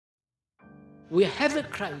we have a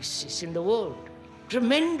crisis in the world,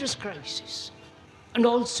 tremendous crisis, and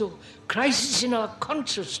also crisis in our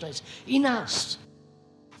consciousness, in us.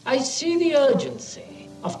 I see the urgency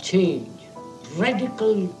of change,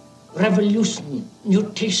 radical revolution,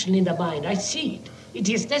 mutation in the mind. I see it. It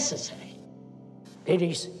is necessary. There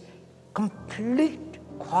is complete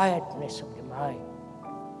quietness of the mind,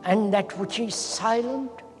 and that which is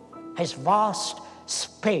silent has vast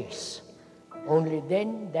space. Only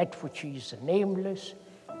then that which is nameless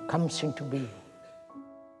comes into being.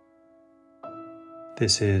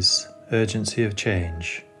 This is Urgency of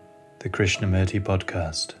Change, the Krishnamurti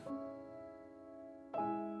podcast.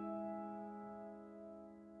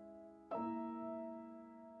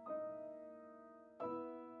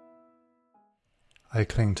 I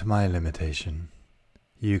cling to my limitation,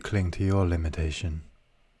 you cling to your limitation,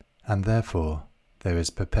 and therefore there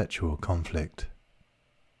is perpetual conflict.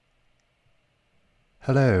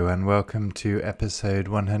 Hello and welcome to episode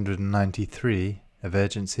 193 of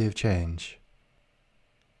Urgency of Change.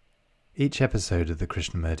 Each episode of the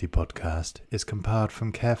Krishnamurti podcast is compiled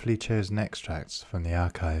from carefully chosen extracts from the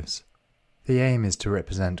archives. The aim is to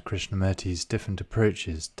represent Krishnamurti's different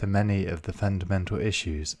approaches to many of the fundamental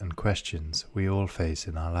issues and questions we all face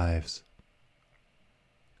in our lives.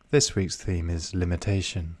 This week's theme is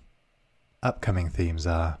limitation. Upcoming themes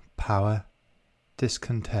are power,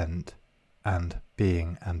 discontent, and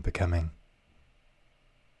being and becoming.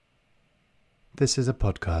 This is a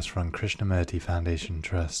podcast from Krishnamurti Foundation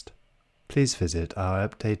Trust. Please visit our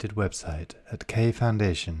updated website at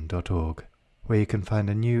kfoundation.org, where you can find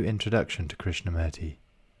a new introduction to Krishnamurti,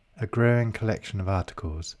 a growing collection of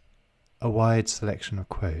articles, a wide selection of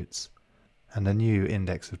quotes, and a new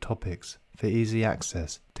index of topics for easy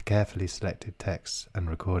access to carefully selected texts and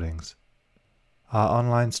recordings. Our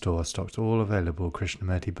online store stocks all available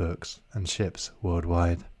Krishnamurti books and ships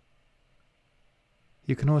worldwide.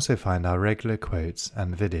 You can also find our regular quotes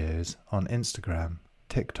and videos on Instagram,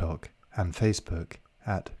 TikTok, and Facebook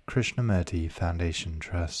at Krishnamurti Foundation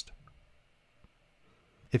Trust.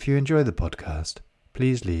 If you enjoy the podcast,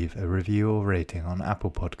 please leave a review or rating on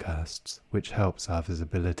Apple Podcasts, which helps our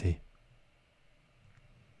visibility.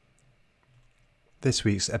 This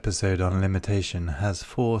week's episode on limitation has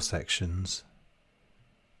 4 sections.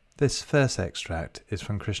 This first extract is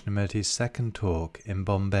from Krishnamurti's second talk in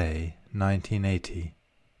Bombay, 1980,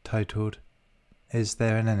 titled, "Is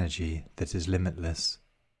There an Energy That is Limitless?"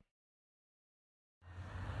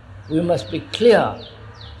 We must be clear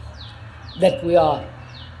that we are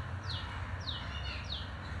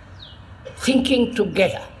thinking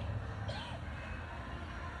together.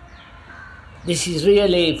 This is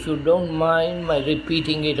really, if you don't mind my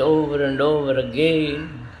repeating it over and over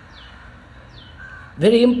again,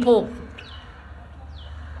 very important.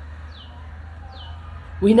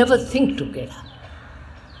 We never think together.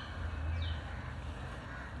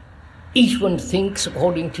 Each one thinks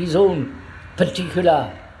according to his own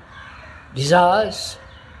particular desires,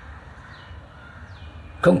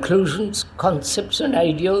 conclusions, concepts and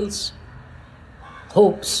ideals,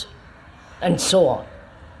 hopes, and so on.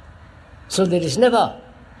 So there is never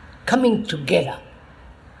coming together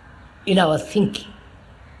in our thinking,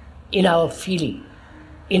 in our feeling,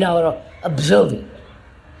 in our observing.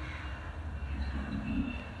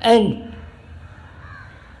 And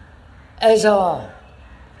as our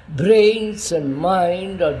brains and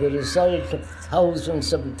mind are the result of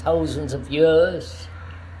thousands and thousands of years,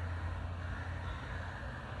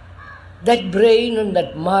 that brain and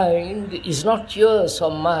that mind is not yours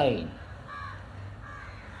or mine.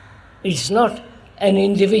 It's not an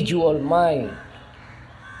individual mind.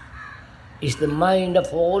 It's the mind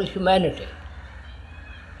of all humanity.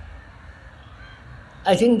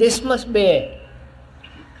 I think this must be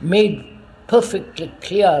made perfectly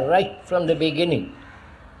clear right from the beginning.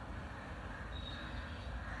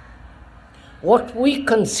 What we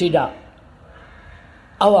consider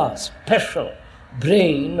our special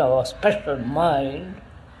brain, our special mind,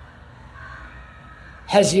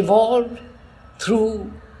 has evolved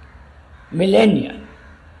through millennia.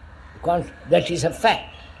 That is a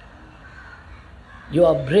fact.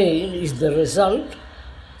 Your brain is the result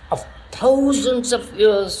of thousands of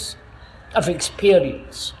years of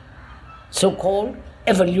experience, so-called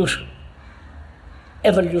evolution.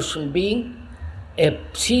 Evolution being a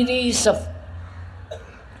series of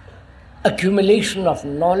accumulation of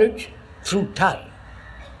knowledge through time.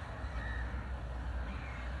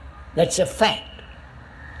 That's a fact.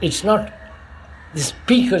 It's not the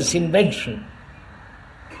speaker's invention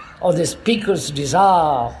or the speaker's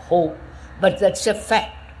desire, hope, but that's a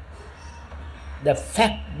fact. The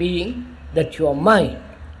fact being that your mind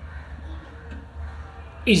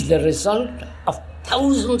is the result of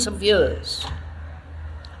thousands of years.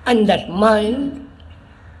 And that mind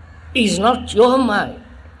is not your mind.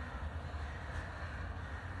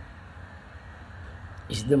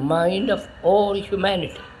 It's the mind of all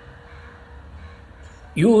humanity.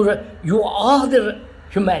 You are the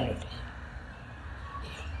humanity.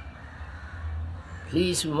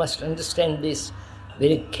 Please, you must understand this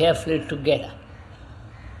very carefully together.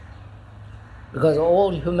 Because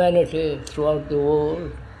all humanity throughout the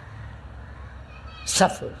world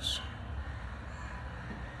suffers.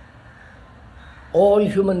 All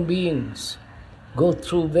human beings go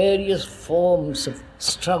through various forms of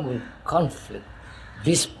struggle, conflict,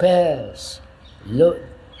 despairs,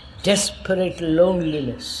 desperate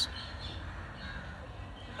loneliness,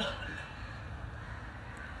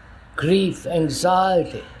 grief,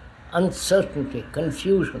 anxiety, uncertainty,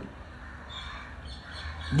 confusion.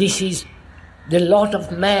 This is the lot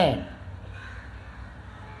of man.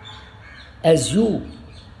 As you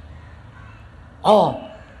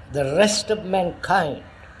are the rest of mankind,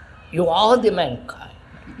 you are the mankind.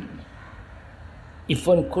 If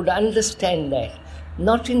one could understand that,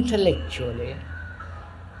 not intellectually,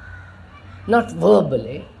 not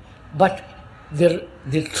verbally, but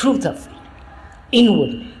the truth of it,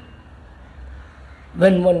 inwardly.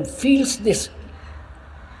 When one feels this,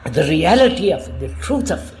 the reality of it, the truth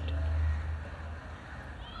of it,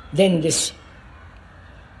 then this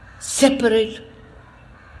separate,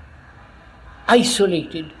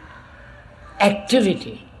 isolated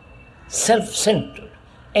activity, self-centered,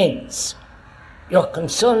 ends. You are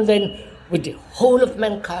concerned then with the whole of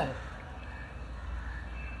mankind.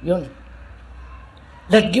 You know,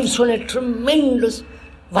 that gives one a tremendous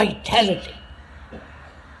vitality.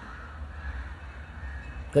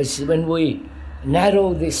 Because when we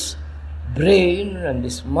narrow this brain and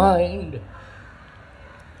this mind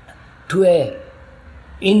to a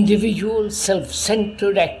individual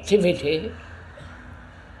self-centered activity,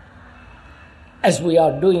 as we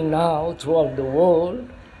are doing now throughout the world,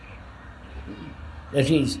 that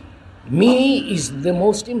is, me is the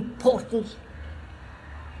most important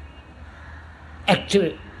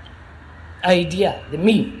idea, the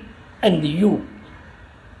me and the you.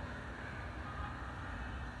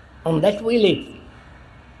 On that we live.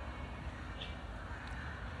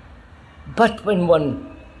 But when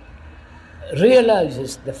one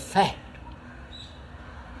realizes the fact,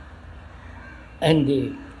 and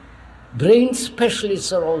the brain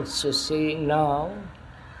specialists are also saying now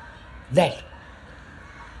that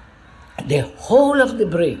the whole of the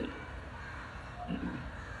brain,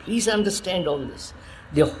 please understand all this,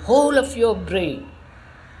 the whole of your brain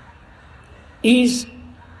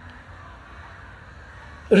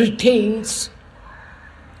retains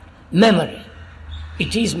memory.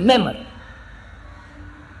 It is memory.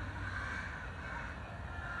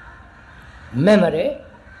 Memory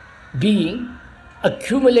being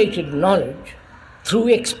accumulated knowledge through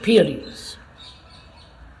experience.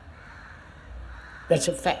 That's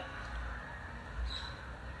a fact.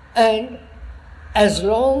 And as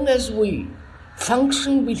long as we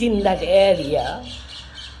function within that area,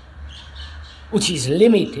 which is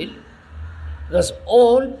limited, because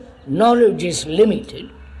all knowledge is limited,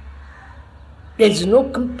 there is no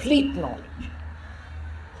complete knowledge,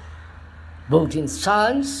 both in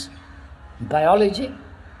science, biology,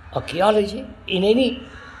 archaeology, in any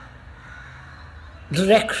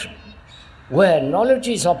direction where knowledge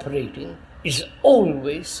is operating, is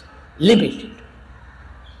always limited.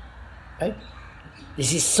 Right?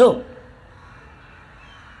 This is so.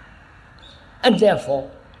 And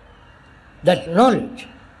therefore, that knowledge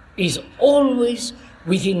is always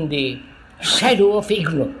within the shadow of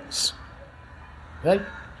ignorance. Right?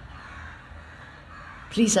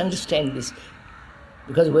 Please understand this,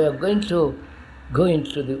 because we are going to go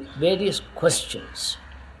into the various questions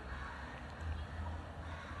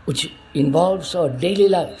which involves our daily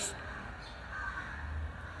life.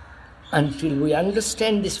 Until we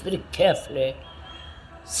understand this very carefully,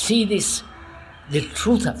 see this, the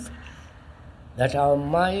truth of it, that our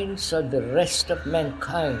minds are the rest of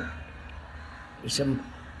mankind.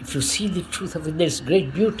 If you see the truth of it, there's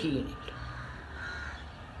great beauty in it.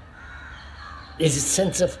 There's a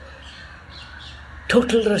sense of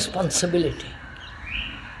total responsibility.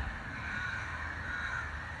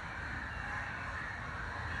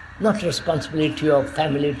 Not responsibility to your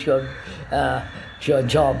family, to your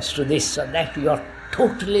jobs, to this or that. You are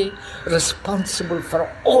totally responsible for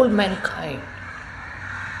all mankind.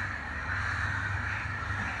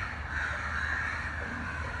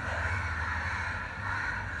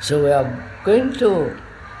 So we are going to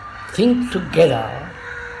think together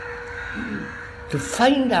to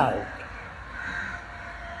find out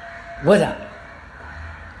whether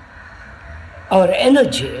our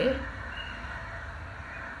energy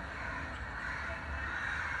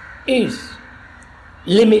is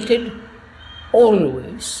limited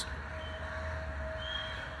always,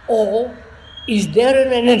 or is there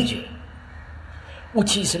an energy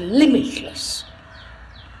which is limitless?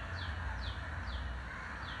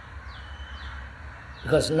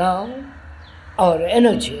 Because now our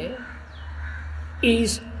energy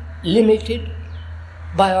is limited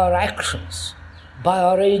by our actions, by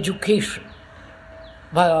our education,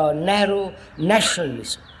 by our narrow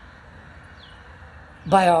nationalism,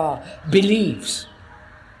 by our beliefs,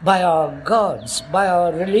 by our gods, by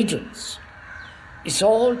our religions. It's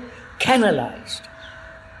all canalized.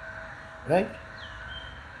 Right?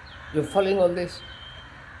 You're following all this?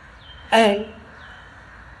 And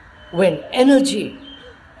when energy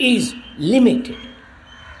is limited,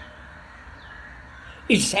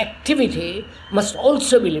 its activity must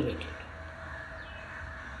also be limited.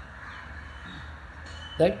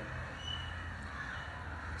 Right?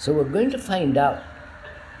 So we're going to find out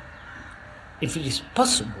if it is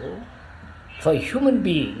possible for human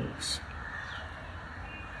beings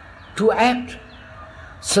to act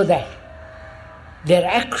so that their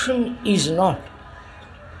action is not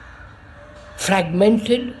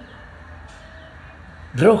fragmented,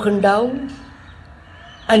 broken down,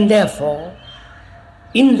 and therefore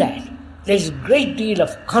in that there is a great deal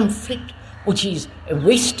of conflict, which is a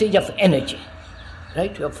wastage of energy.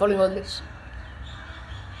 Right? You are following all this?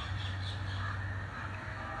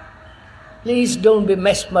 Please don't be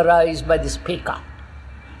mesmerized by the speaker.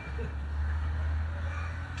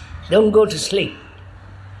 Don't go to sleep.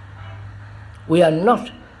 We are not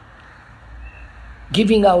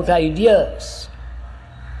giving out ideas.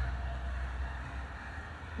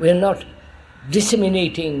 We are not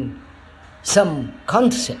disseminating some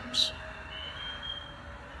concepts.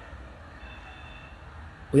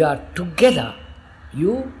 We are together,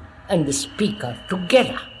 you and the speaker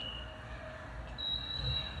together,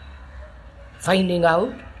 finding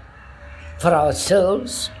out for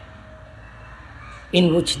ourselves,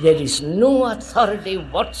 in which there is no authority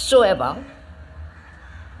whatsoever.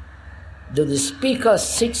 Though the speaker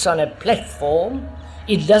sits on a platform,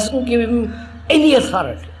 it doesn't give him any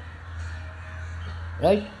authority.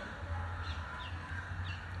 Right?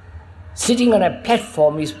 Sitting on a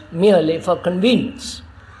platform is merely for convenience.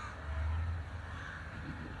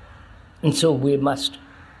 And so we must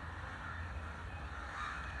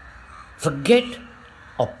forget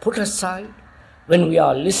or put aside, when we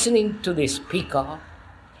are listening to the speaker,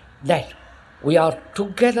 that we are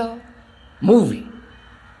together moving,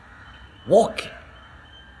 walking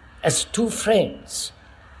as two friends,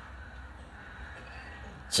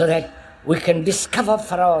 so that we can discover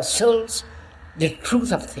for ourselves the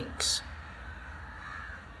truth of things,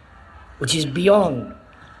 which is beyond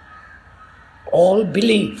all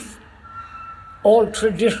belief, all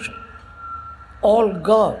tradition, all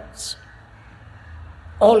gods,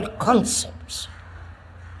 all concepts.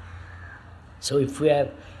 So if we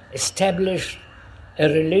have established a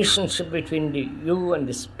relationship between you and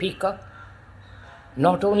the speaker,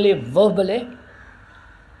 not only verbally,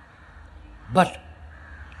 but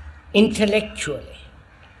intellectually,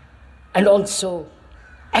 and also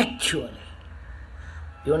actually.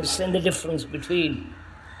 You understand the difference between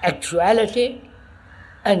actuality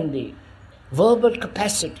and the verbal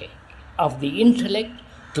capacity of the intellect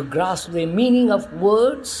to grasp the meaning of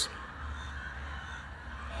words,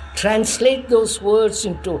 translate those words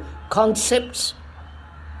into concepts,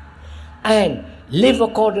 and live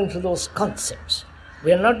according to those concepts.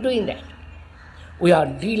 We are not doing that. We are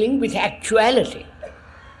dealing with actuality.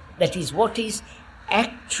 That is what is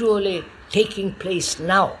actually taking place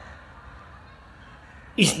now.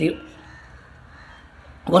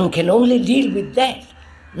 One can only deal with that,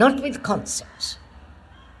 not with concepts.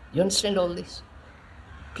 You understand all this?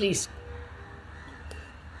 Please.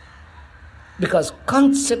 Because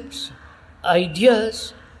concepts,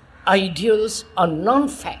 ideas, ideals are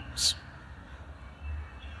non-facts.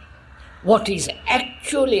 What is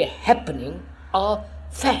actually happening are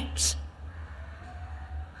facts.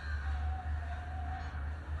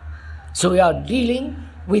 So we are dealing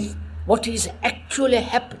with what is actually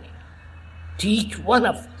happening to each one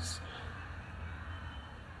of us.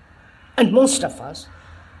 And most of us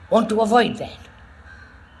want to avoid that.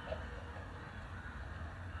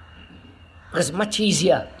 Because it's much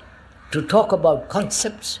easier to talk about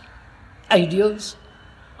concepts, ideals,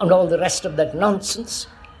 and all the rest of that nonsense,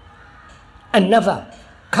 and never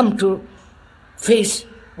come to face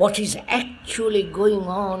what is actually going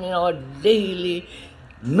on in our daily,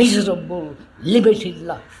 miserable, limited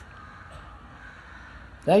life.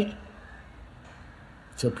 Right?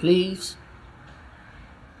 So please,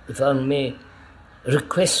 if I may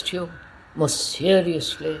request you most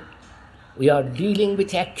seriously, we are dealing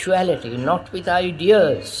with actuality, not with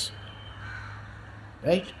ideas.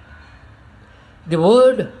 Right? The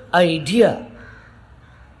word idea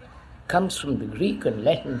comes from the Greek and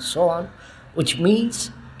Latin and so on, which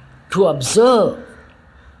means to observe.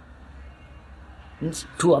 Means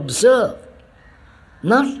to observe.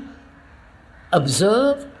 Not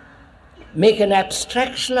observe, make an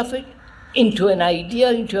abstraction of it into an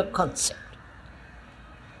idea, into a concept.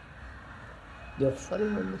 You're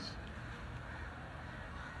following on this?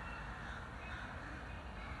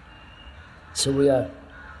 So we are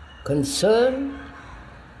concerned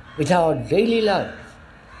with our daily life,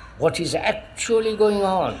 what is actually going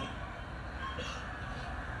on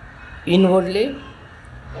inwardly,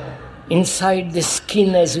 inside the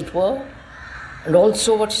skin as it were, and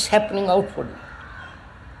also what is happening outwardly.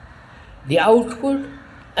 The outward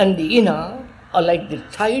and the inner are like the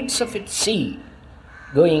tides of its sea,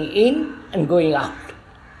 going in and going out.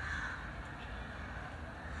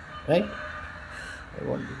 Right? I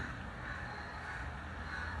wonder.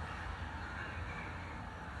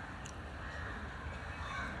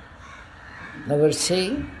 Now we're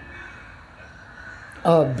saying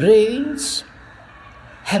our brains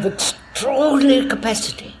have extraordinary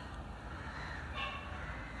capacity.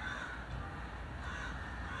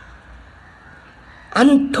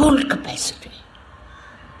 Untold capacity.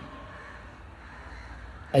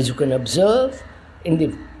 As you can observe in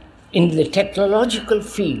the technological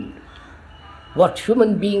field, what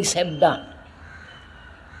human beings have done.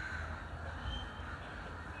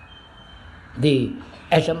 The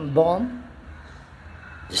atom bomb,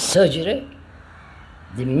 the surgery,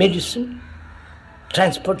 the medicine,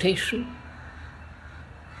 transportation,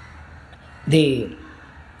 the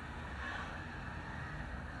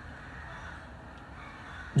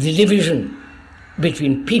division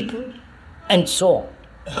between people and so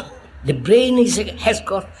on. The brain has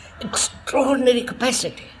got extraordinary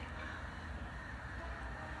capacity.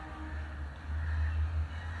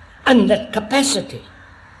 And that capacity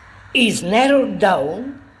is narrowed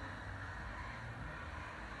down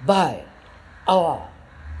by our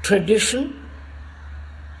tradition,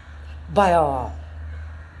 by our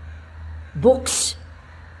books,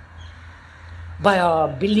 by our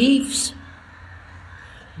beliefs,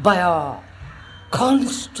 by our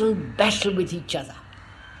constant battle with each other.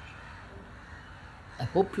 I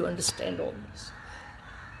hope you understand all this.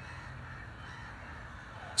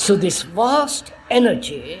 So this vast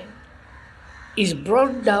energy is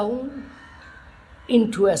brought down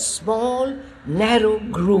into a small, narrow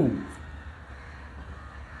groove.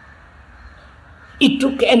 It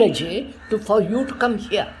took energy for you to come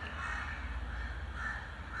here.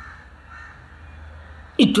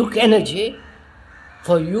 It took energy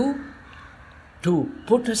for you to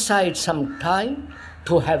put aside some time,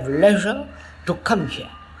 to have leisure, to come here.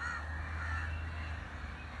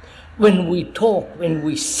 When we talk, when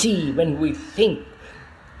we see, when we think,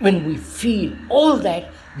 when we feel, all that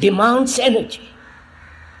demands energy.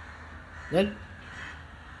 Right?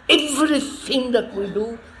 Everything that we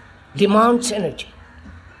do demands energy.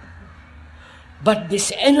 But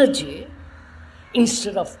this energy,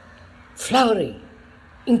 instead of flowering,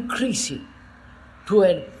 increasing to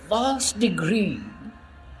a vast degree,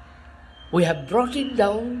 we have brought it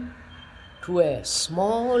down to a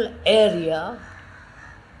small area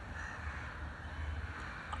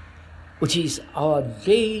which is our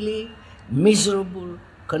daily, miserable,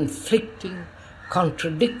 conflicting,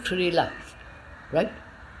 contradictory life. Right?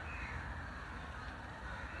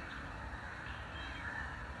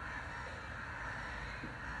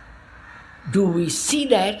 Do we see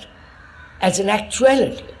that as an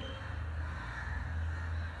actuality?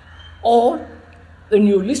 Or when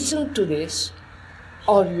you listen to this,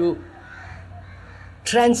 are you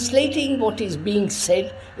translating what is being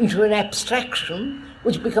said into an abstraction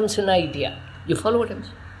which becomes an idea? You follow what I'm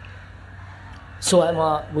saying? So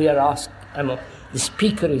the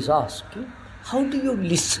speaker is asking, how do you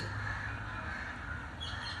listen?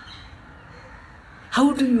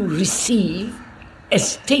 How do you receive a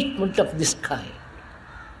statement of this kind?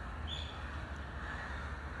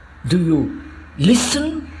 Do you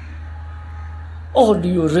listen, or do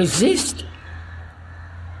you resist?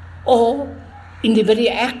 Or in the very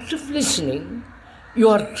act of listening, you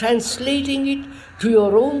are translating it to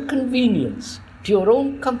your own convenience, to your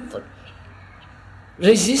own comfort,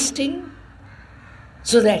 resisting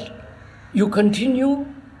so that you continue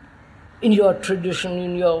in your tradition,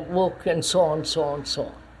 in your work, and so on, so on, so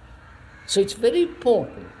on. So it's very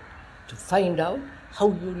important to find out how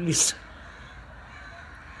you listen.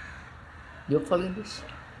 You're following this?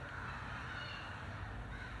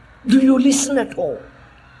 Do you listen at all?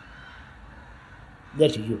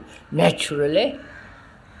 That you naturally,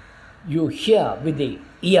 you hear with the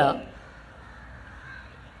ear,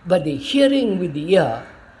 but the hearing with the ear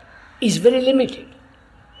is very limited.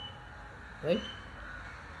 Right?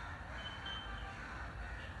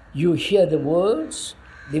 You hear the words,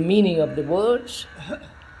 the meaning of the words,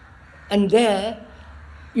 and there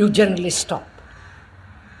you generally stop.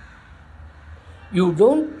 You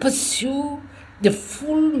don't pursue the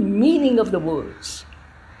full meaning of the words,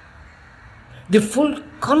 the full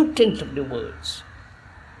content of the words.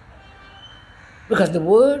 Because the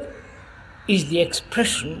word is the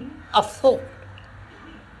expression of thought.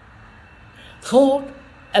 Thought,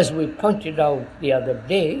 as we pointed out the other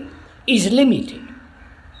day, is limited.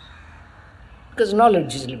 Because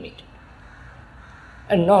knowledge is limited.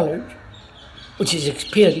 And knowledge, which is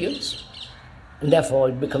experience, and therefore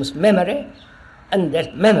it becomes memory, and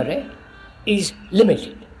that memory is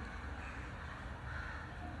limited.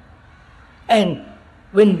 And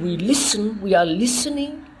when we listen, we are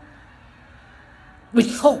listening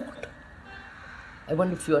with thought. I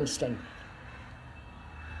wonder if you understand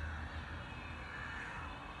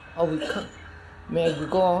that. Or we come. May we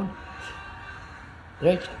go on?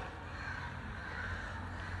 Right?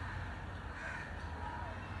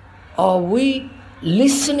 Are we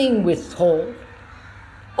listening with thought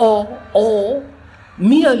or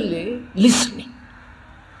merely listening?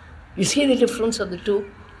 You see the difference of the two?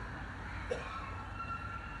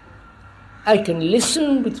 I can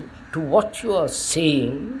listen to what you are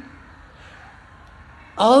saying,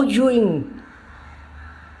 arguing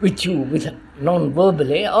with you, with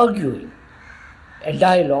non-verbally arguing, a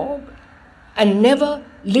dialogue, and never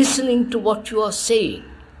listening to what you are saying.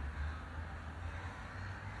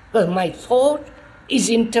 Because my thought is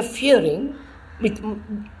interfering with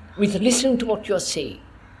listening to what you are saying.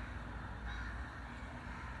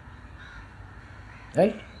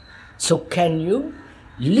 Right? So can you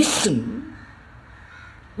listen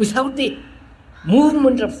without the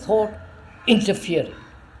movement of thought interfering?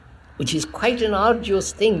 Which is quite an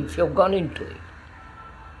arduous thing if you've gone into it.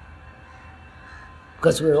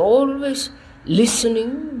 Because we're always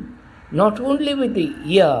listening not only with the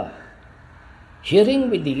ear, hearing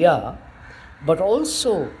with the ear, but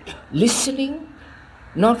also listening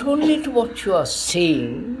not only to what you are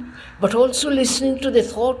saying, but also listening to the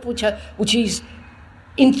thought which is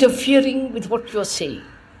interfering with what you are saying.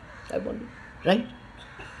 I wonder, right?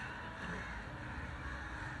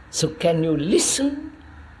 So can you listen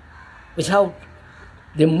without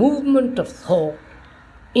the movement of thought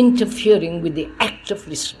interfering with the act of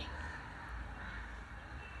listening?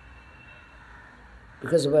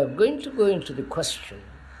 Because we are going to go into the question,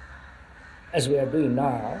 as we are doing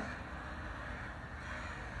now,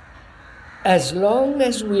 as long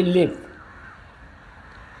as we live,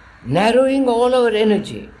 narrowing all our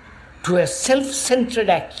energy to a self-centered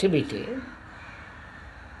activity,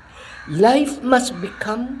 life must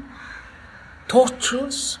become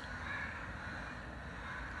tortuous,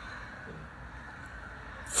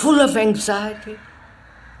 full of anxiety,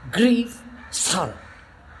 grief, sorrow.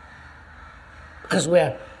 Because we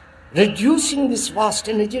are reducing this vast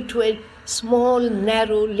energy to a small,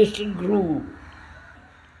 narrow, little groove.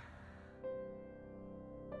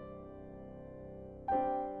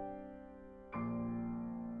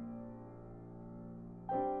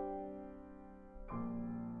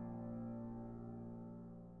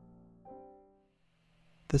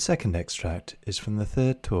 The second extract is from the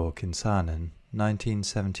third talk in Saanen,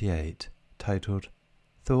 1978, titled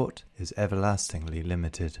Thought is Everlastingly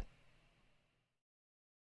Limited.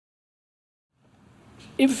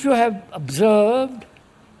 If you have observed,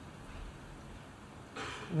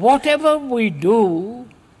 whatever we do,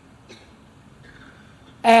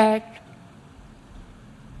 act,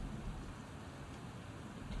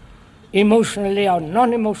 emotionally or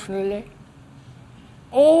non-emotionally,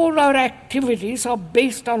 all our activities are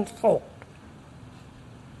based on thought.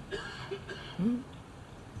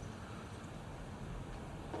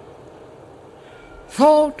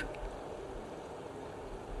 Thought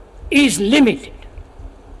is limited.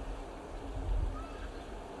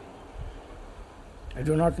 I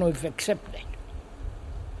do not know if you accept that,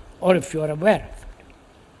 or if you are aware of it.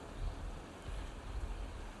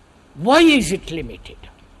 Why is it limited?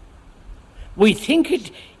 We think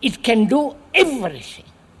it can do everything.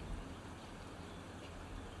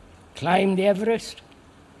 Climb the Everest,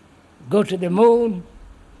 go to the moon,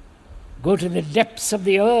 go to the depths of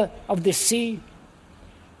the earth, of the sea.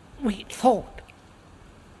 Thought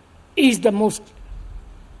is the most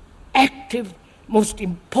active, most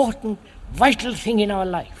important, vital thing in our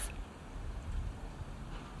life.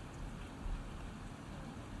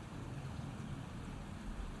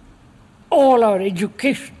 all our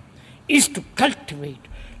education is to cultivate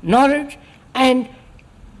knowledge and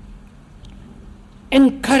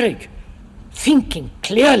encourage thinking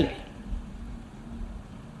clearly,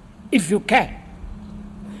 if you can,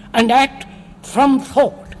 and act from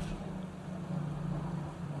thought.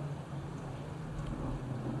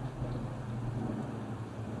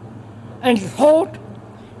 And thought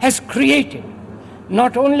has created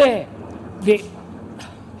not only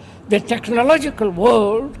the technological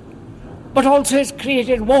world, but also has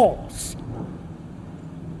created wars.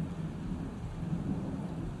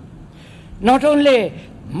 Not only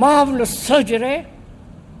marvelous surgery,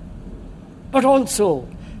 but also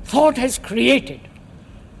thought has created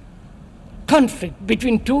conflict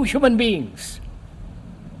between two human beings.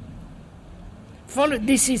 Follow,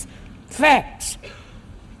 this is facts.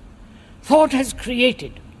 Thought has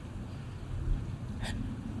created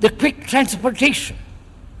the quick transportation.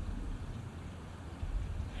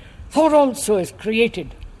 Thought also has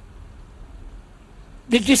created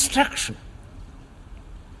the destruction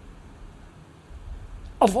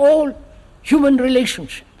of all human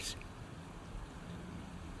relationships.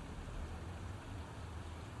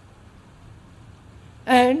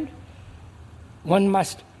 And one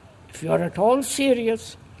must, if you are at all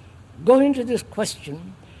serious, go into this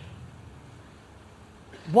question: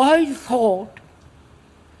 why thought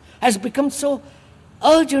has become so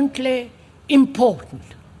urgently important?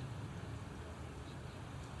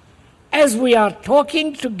 As we are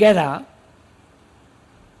talking together,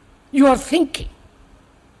 you are thinking,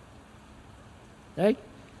 right?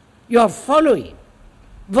 You are following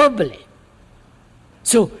verbally.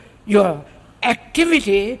 So your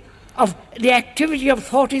the activity of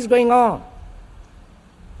thought is going on.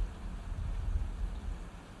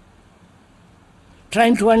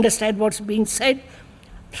 Trying to understand what's being said,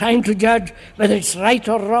 trying to judge whether it's right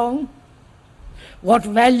or wrong, what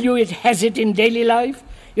value it has in daily life.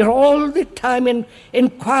 You're all the time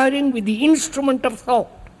inquiring with the instrument of thought.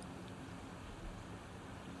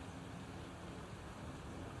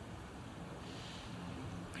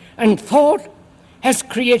 And thought has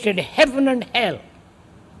created heaven and hell.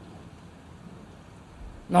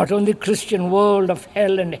 Not only Christian world of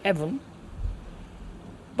hell and heaven,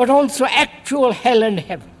 but also actual hell and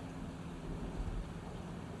heaven.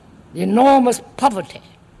 The enormous poverty,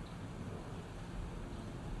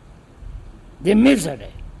 the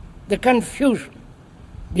misery, the confusion,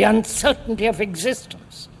 the uncertainty of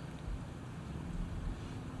existence.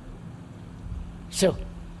 So,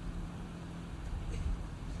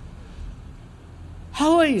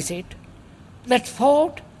 how is it that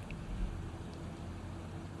thought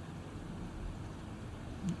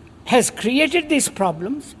has created these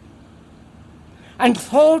problems and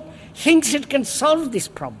thought thinks it can solve these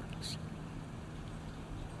problems?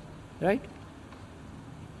 Right?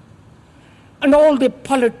 And all the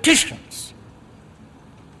politicians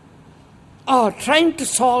are trying to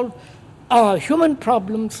solve our human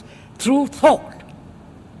problems through thought.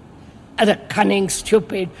 The cunning,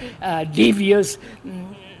 stupid, devious,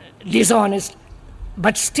 dishonest,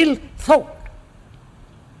 but still thought.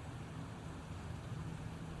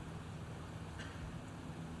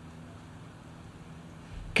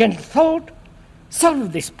 Can thought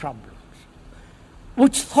solve these problems,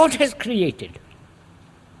 which thought has created?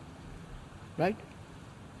 Right?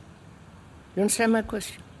 You understand my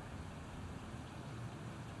question?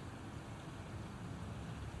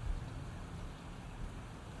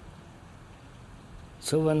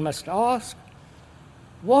 So one must ask,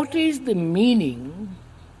 what is the meaning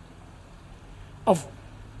of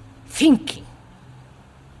thinking?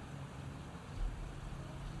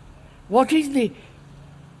 What is the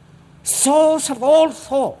source of all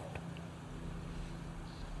thought?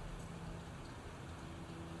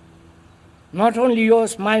 Not only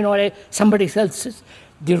yours, mine, or somebody else's,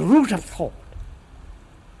 the root of thought.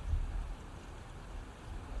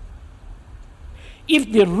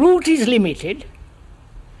 If the root is limited,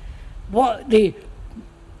 the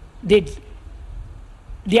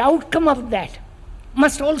outcome of that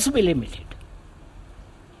must also be limited.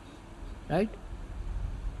 Right?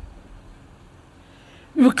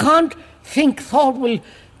 You can't think thought will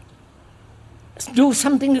do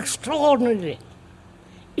something extraordinary.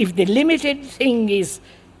 If the limited thing is,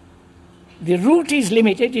 the root is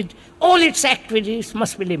limited, all its activities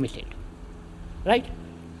must be limited. Right?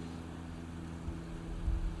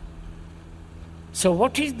 So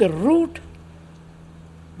what is the root?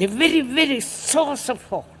 The very, very source of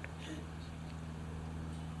thought.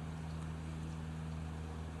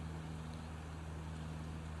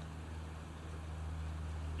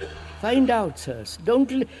 Find out, sirs.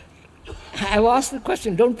 I've asked the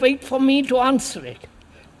question, don't wait for me to answer it.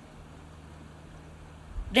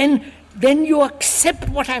 then you accept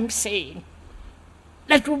what I'm saying.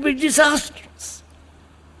 That would be disastrous.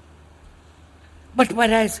 But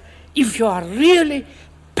whereas if you are really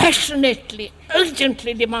passionately,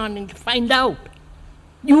 urgently demanding to find out,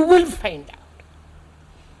 you will find out.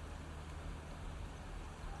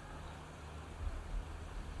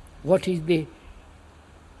 What is the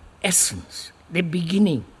essence, the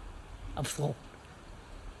beginning of thought?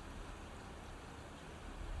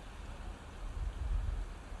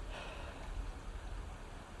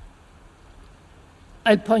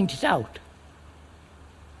 I'll point it out.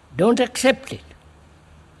 Don't accept it.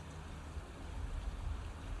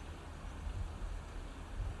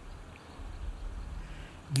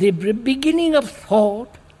 The beginning of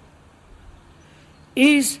thought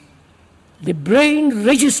is the brain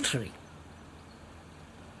registering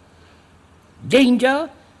danger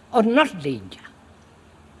or not danger,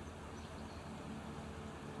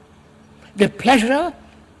 the pleasure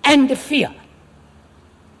and the fear.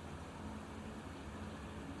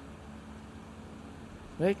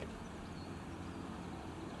 Right?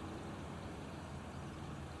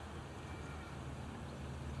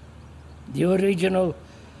 The original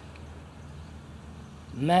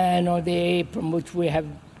man or the ape from which we have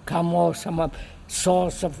come, or some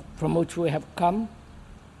source from which we have come,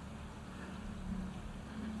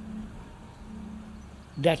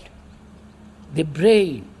 that the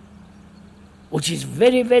brain, which is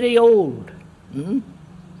very, very old,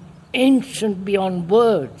 ancient beyond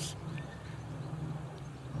words,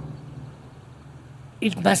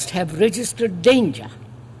 it must have registered danger,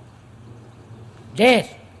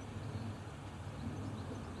 death,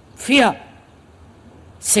 fear,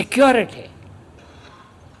 security.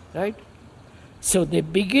 Right? So the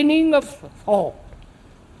beginning of thought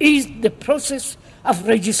is the process of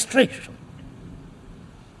registration,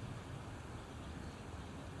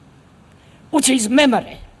 which is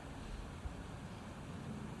memory.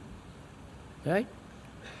 Right?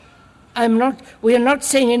 We are not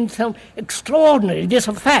saying anything extraordinary, these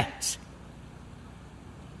are facts.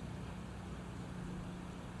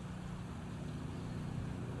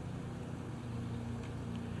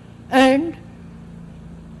 And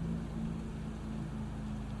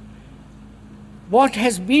what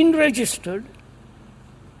has been registered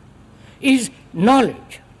is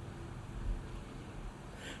knowledge.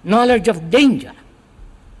 Knowledge of danger.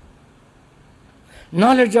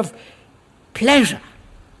 Knowledge of pleasure.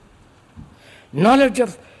 Knowledge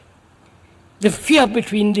of the fear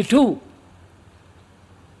between the two.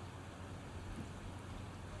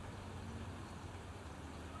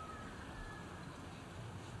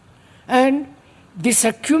 And this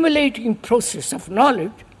accumulating process of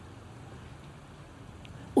knowledge,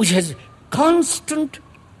 which has constant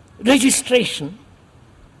registration,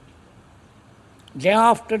 day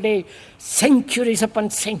after day, centuries upon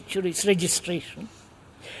centuries registration,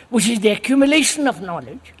 which is the accumulation of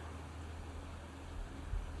knowledge,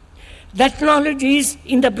 that knowledge is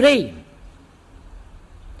in the brain.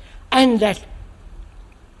 And that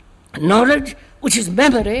knowledge, which is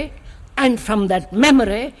memory, and from that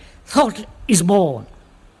memory, thought is born.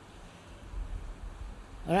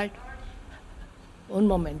 All right? Un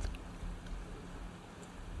momento.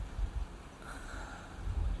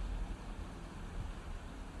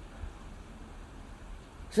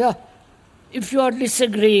 So, if you are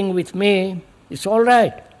disagreeing with me, it's all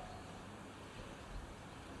right.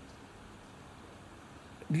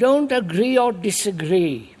 Don't agree or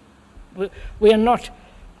disagree. We are not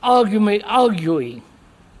arguing.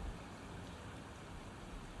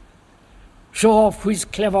 Show off who is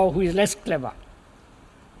clever, who is less clever.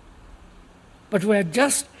 But we are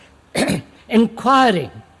just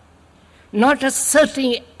inquiring, not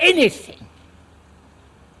asserting anything.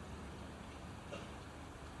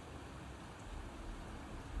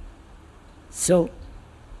 So,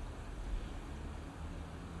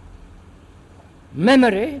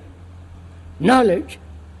 memory, knowledge,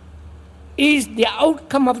 is the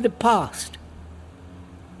outcome of the past.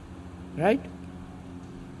 Right?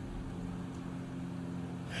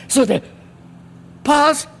 So the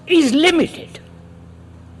past is limited.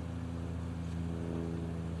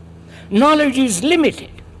 Knowledge is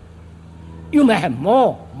limited. You may have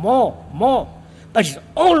more, but it's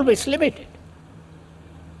always limited.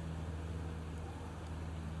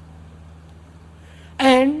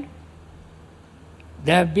 And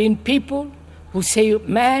there have been people who say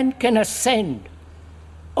man can ascend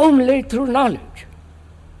only through knowledge.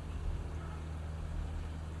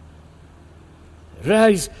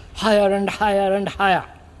 Rise higher and higher and higher.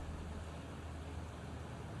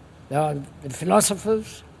 There are the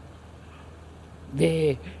philosophers,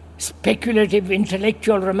 the speculative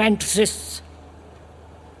intellectual romanticists,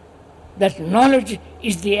 that knowledge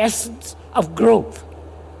is the essence of growth,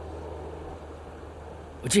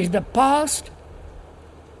 which is the past,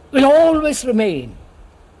 will always remain.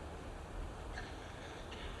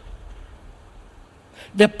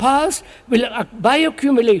 The past will, by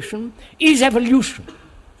accumulation, is evolution.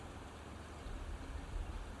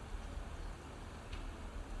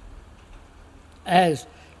 As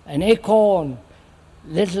an acorn,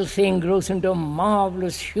 little thing grows into a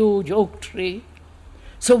marvelous, huge oak tree,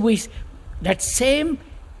 so that same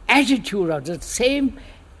attitude or that same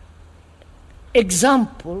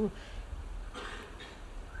example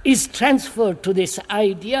is transferred to this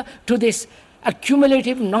idea, to this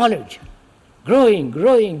accumulative knowledge, growing,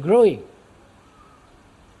 growing, growing.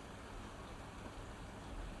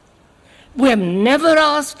 We have never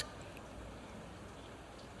asked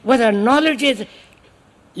whether knowledge is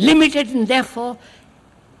limited and therefore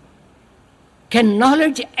can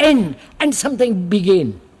knowledge end and something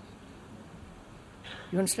begin.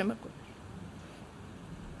 You understand my question?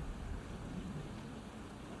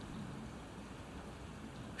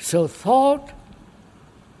 So thought,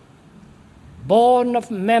 born of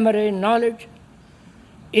memory, knowledge,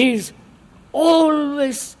 is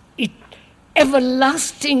always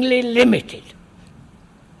everlastingly limited.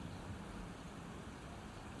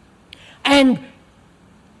 And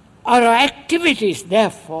our activities,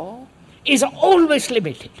 therefore, is always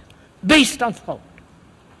limited, based on thought.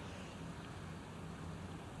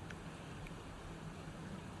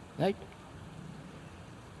 Right?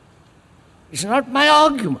 It's not my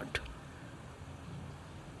argument.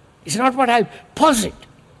 It's not what I posit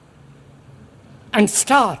and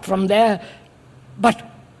start from there. But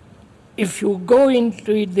if you go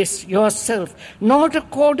into this yourself, not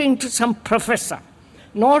according to some professor,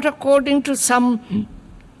 not according to some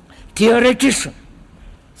theoretician,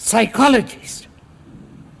 psychologist,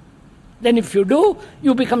 then if you do,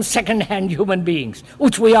 you become second-hand human beings,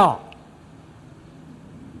 which we are.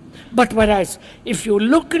 But whereas if you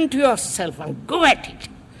look into yourself and go at it,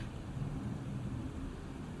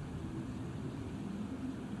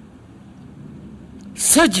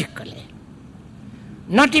 surgically,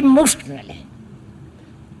 not emotionally,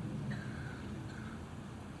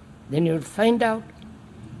 then you'll find out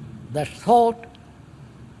that thought,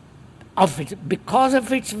 of it, because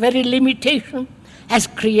of its very limitation, has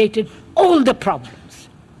created all the problems.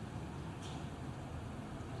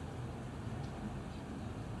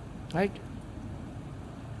 Right?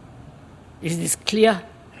 Is this clear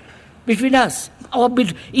between us? Or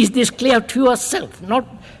is this clear to yourself, not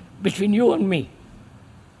between you and me?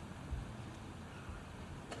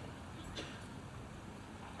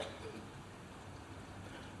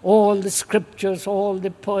 All the scriptures, all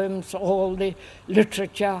the poems, all the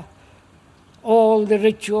literature, all the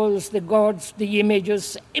rituals, the gods, the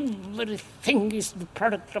images, everything is the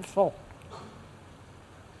product of thought.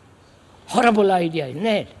 Horrible idea, isn't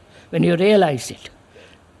it, when you realize it?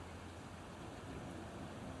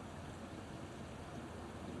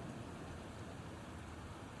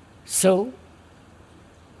 So,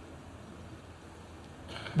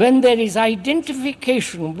 when there is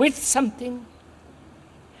identification with something,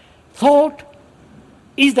 thought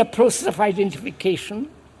is the process of identification.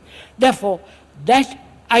 Therefore, that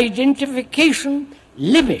identification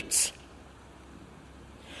limits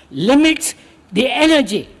the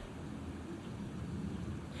energy.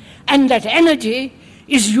 And that energy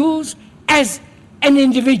is used as an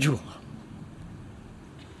individual.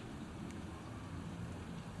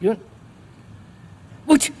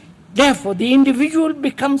 Which, therefore, the individual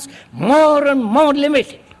becomes more and more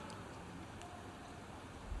limited.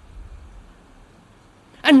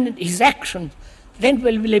 And his actions then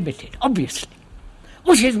will be limited, obviously,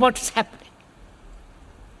 which is what is happening.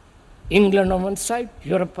 England on one side,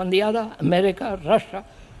 Europe on the other, America, Russia,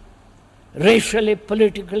 racially,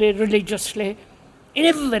 politically, religiously, in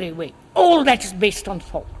every way. All that is based on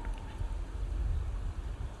thought.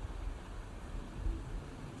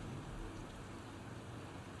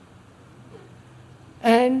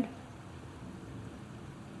 And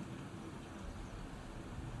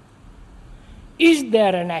is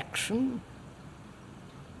there an action?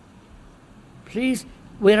 Please,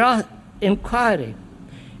 we are inquiring.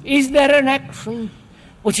 Is there an action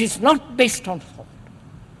which is not based on thought?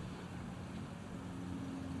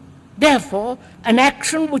 Therefore, an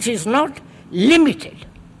action which is not limited,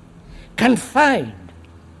 confined,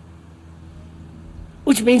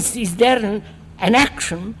 which means is there an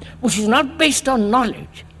action which is not based on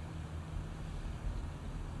knowledge,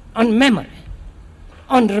 on memory,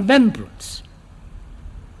 on remembrance.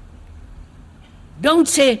 Don't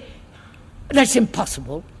say, that's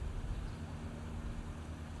impossible,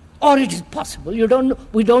 or it is possible.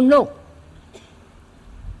 We don't know.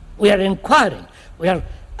 We are inquiring, we are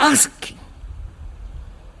asking.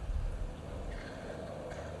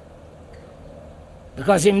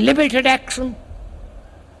 Because in limited action,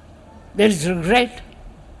 there is regret,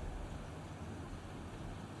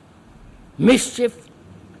 mischief,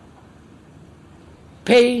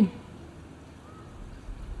 pain,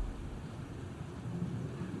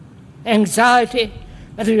 anxiety,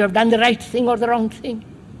 whether you have done the right thing or the wrong thing.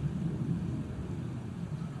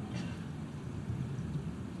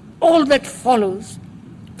 All that follows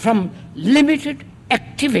from limited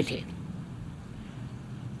activity,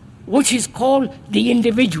 which is called the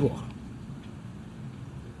individual.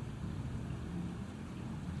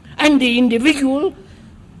 And the individual,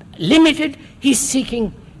 limited, he's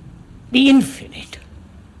seeking the infinite.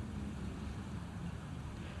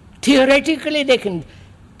 Theoretically, they can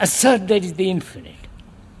assert there is the infinite.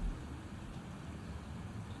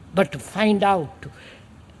 But to find out,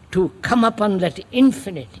 to come upon that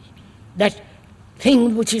infinity, that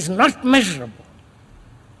thing which is not measurable,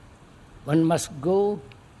 one must go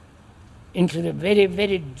into the very,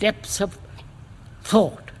 very depths of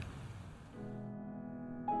thought.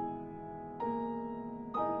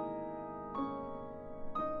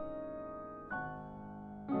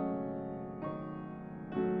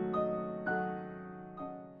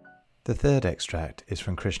 The third extract is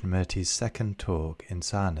from Krishnamurti's second talk in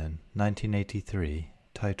Sarnan, 1983,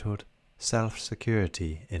 titled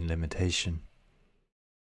Self-Security in Limitation.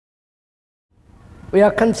 We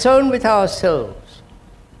are concerned with ourselves.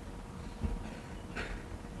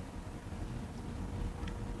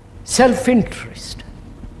 Self-interest.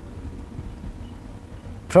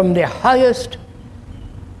 From the highest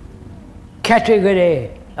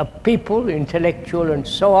category of people, intellectual and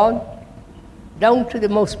so on, down to the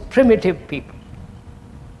most primitive people,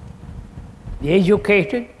 the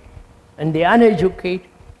educated and the uneducated,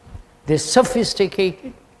 the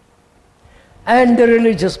sophisticated and the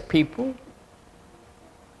religious people.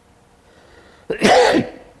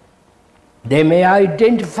 They may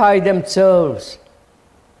identify themselves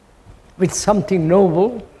with something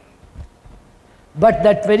noble, but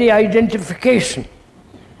that very identification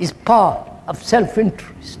is part of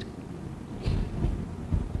self-interest.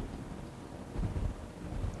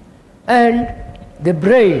 And the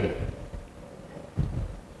brain,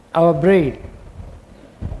 our brain,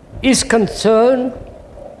 is concerned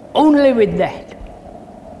only with that.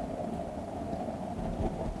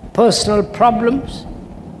 Personal problems,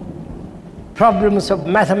 problems of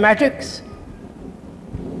mathematics,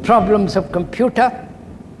 problems of computer,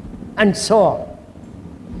 and so on.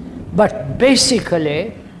 But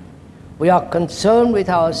basically, we are concerned with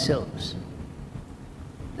ourselves.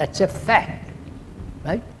 That's a fact,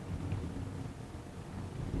 right?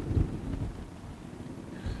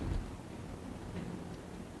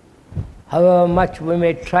 However much we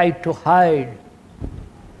may try to hide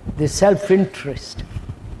the self-interest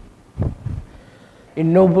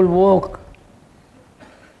in noble work,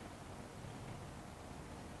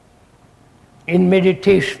 in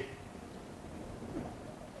meditation,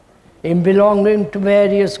 in belonging to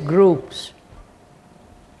various groups,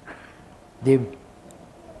 the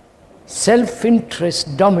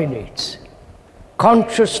self-interest dominates,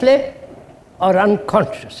 consciously or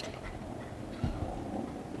unconsciously.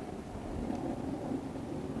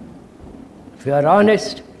 If we are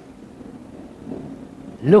honest,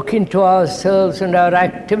 look into ourselves and our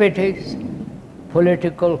activities,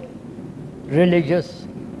 political, religious,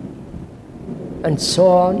 and so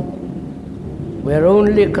on, we are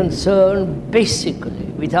only concerned basically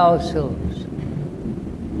with ourselves.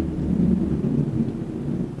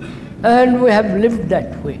 And we have lived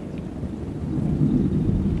that way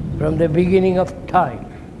from the beginning of time.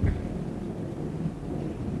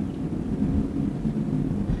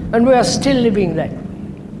 And we are still living that way.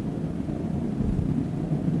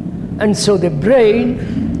 And so the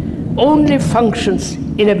brain only functions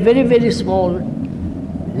in a very, very small,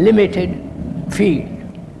 limited field.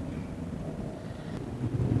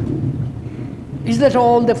 Is that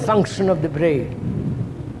all the function of the brain?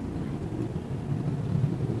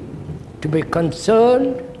 To be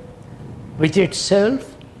concerned with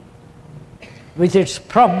itself, with its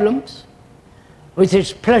problems, with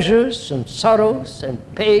its pleasures and sorrows and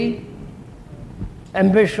pain,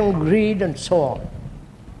 ambition, greed, and so on.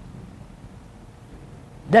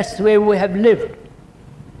 That's the way we have lived.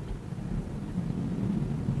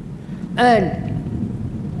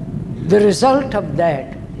 And the result of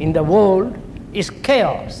that in the world is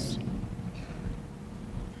chaos.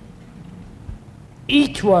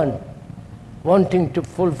 Each one wanting to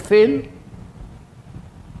fulfill,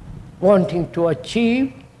 wanting to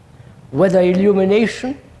achieve, whether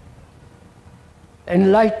illumination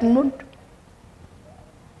enlightenment,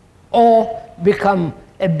 or become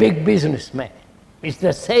a big businessman. It's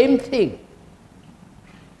the same thing.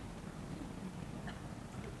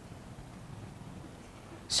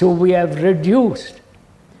 So we have reduced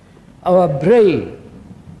our brain,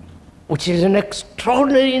 which is an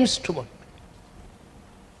extraordinary instrument,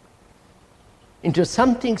 into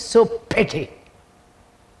something so petty.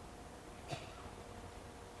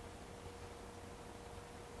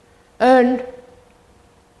 And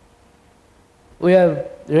we have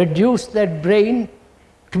reduced that brain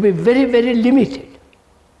to be very, very limited.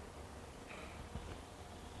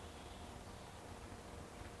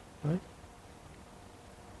 Right?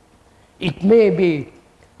 It may be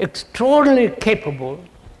extraordinarily capable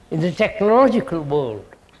in the technological world.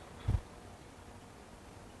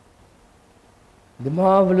 The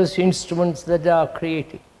marvelous instruments that are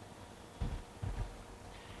created,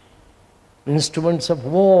 instruments of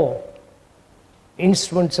war,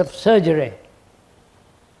 instruments of surgery,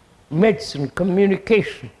 medicine,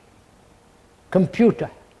 communication,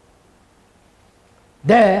 computer.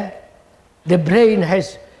 There, the brain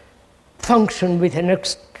has functioned with an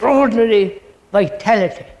extraordinary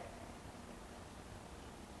vitality,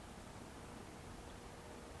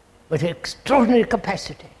 with extraordinary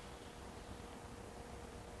capacity.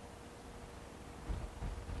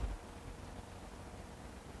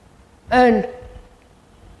 And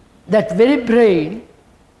that very brain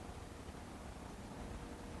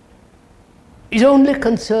is only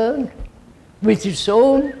concerned with its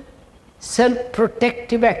own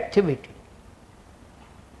self-protective activity.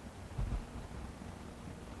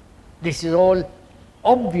 This is all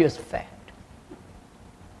obvious fact.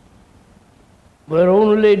 We're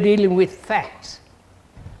only dealing with facts,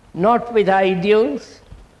 not with ideals,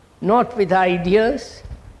 not with ideas,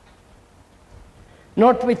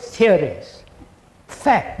 not with theories,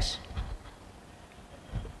 facts.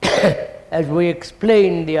 As we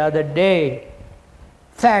explained the other day,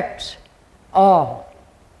 facts are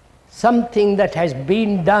something that has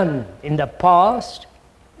been done in the past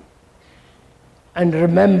and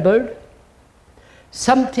remembered,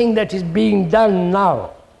 something that is being done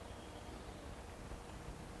now.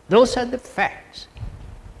 Those are the facts.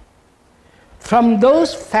 From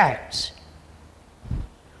those facts,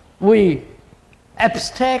 we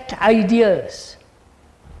abstract ideas,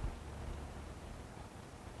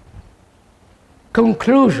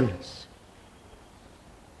 conclusions,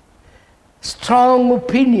 strong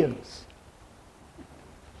opinions,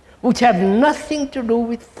 which have nothing to do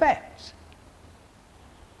with facts.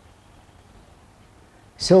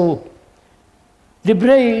 So, the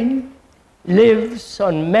brain lives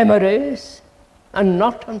on memories and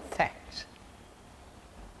not on facts.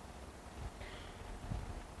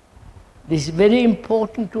 This is very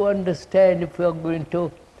important to understand if we are going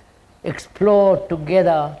to explore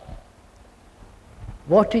together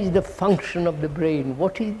what is the function of the brain,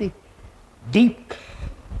 what is the deep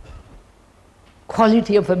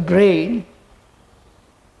quality of a brain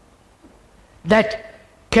that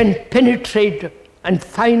can penetrate and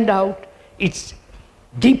find out its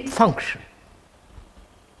deep function.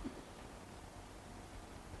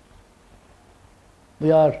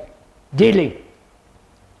 We are dealing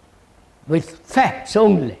with facts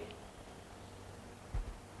only,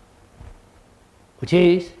 which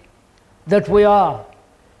is that we are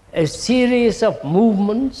a series of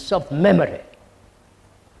movements of memory,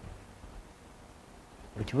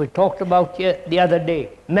 which we talked about here the other day,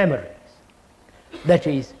 memories. That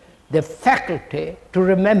is, the faculty to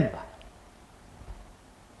remember.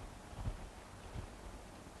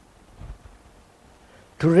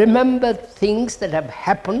 To remember things that have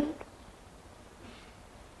happened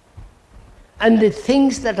and the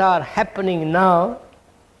things that are happening now.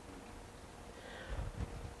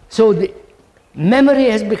 So the memory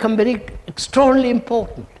has become very extraordinarily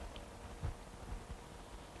important,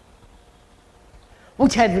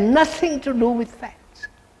 which has nothing to do with facts.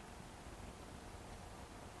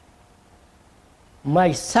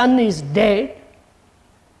 My son is dead,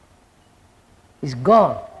 is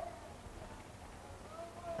gone.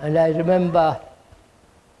 And I remember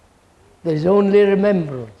there is only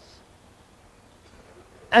remembrance.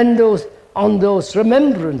 And on those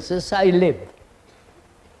remembrances I live.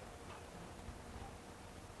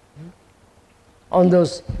 On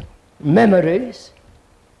those memories,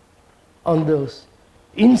 on those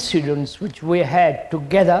incidents which we had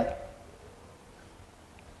together,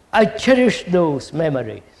 I cherish those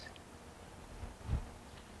memories.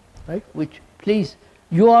 Right? Which, please,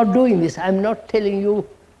 you are doing this. I'm not telling you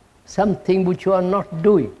something which you are not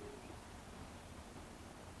doing.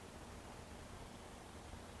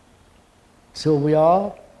 So we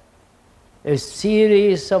are a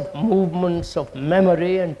series of movements of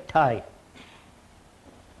memory and time.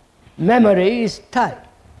 Memory is time.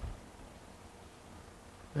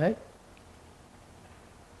 Right?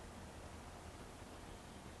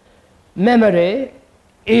 Memory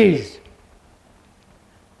is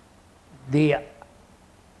the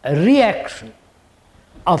reaction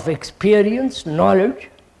of experience, knowledge,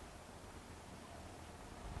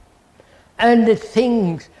 and the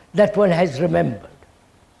things that one has remembered.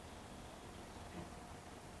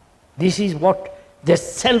 This is what the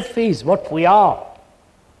self is, what we are.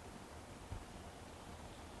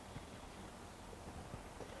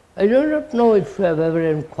 I do not know if you have ever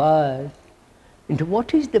inquired into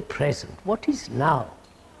what is the present, what is now.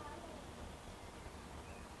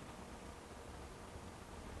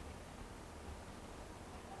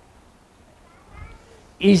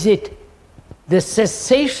 Is it the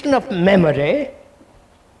cessation of memory,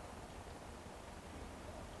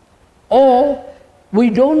 or we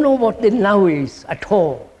don't know what the now is at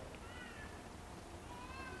all?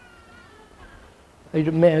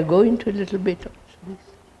 May I go into a little bit of this?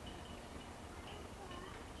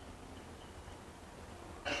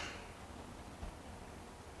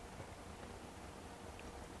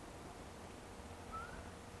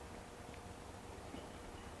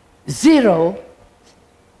 Zero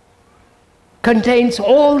contains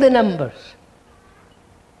all the numbers.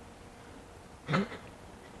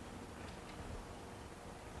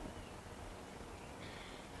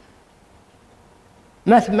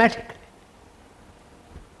 Mathematically.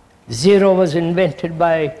 Zero was invented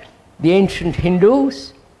by the ancient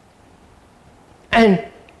Hindus, and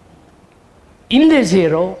in the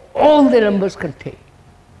zero, all the numbers contain.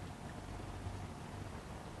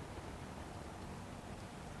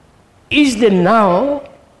 Is the now,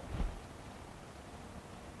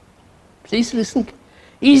 please listen,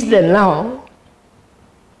 is the now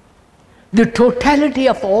the totality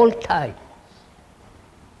of all time?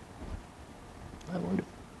 I wonder.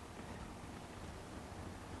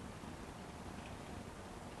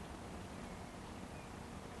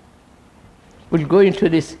 We'll go into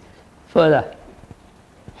this further.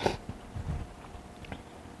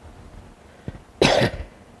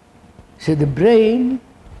 So the brain,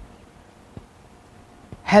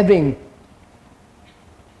 having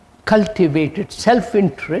cultivated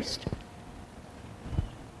self-interest,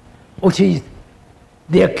 which is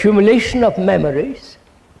the accumulation of memories,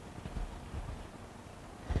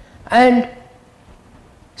 and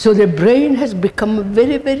so the brain has become a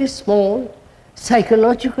very, very small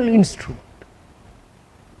psychological instrument.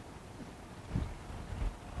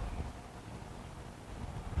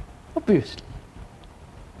 Obviously.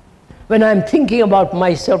 When I'm thinking about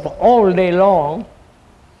myself all day long,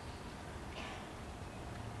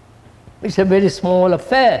 it's a very small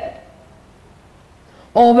affair.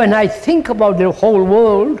 Or when I think about the whole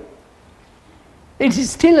world, it is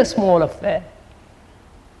still a small affair.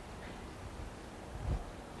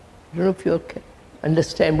 I don't know if you can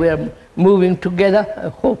understand. We are moving together, I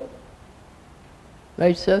hope.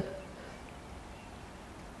 Right, sir?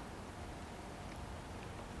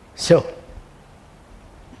 So,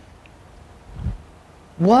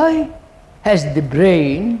 why has the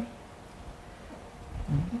brain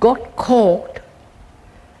got caught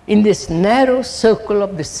in this narrow circle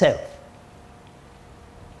of the self?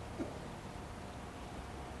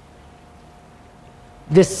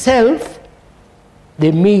 The self,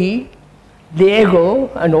 the me, the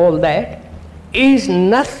ego, and all that is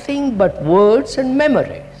nothing but words and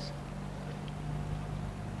memories.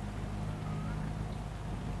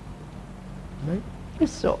 Right?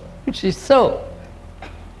 It's so. It is so.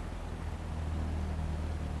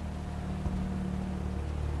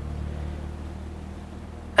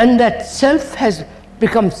 And that self has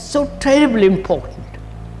become so terribly important.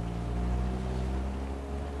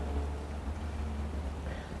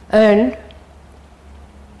 And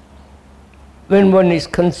when one is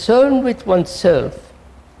concerned with oneself,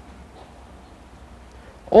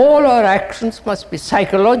 all our actions must be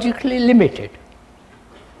psychologically limited.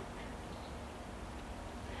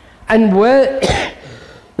 And where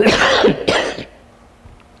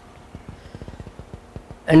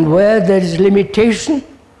and where there is limitation,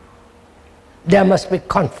 there must be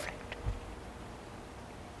conflict.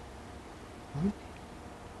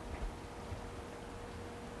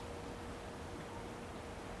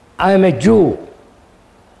 I am a Jew.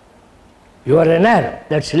 You are an Arab.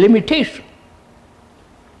 That's a limitation.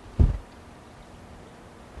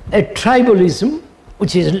 A tribalism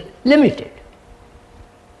which is limited.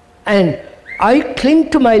 And I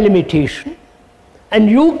cling to my limitation, and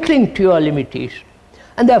you cling to your limitation,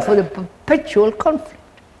 and therefore the perpetual conflict.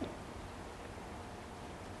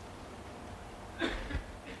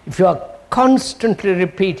 if you are constantly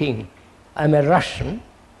repeating, I'm a Russian,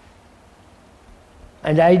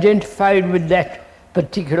 and identified with that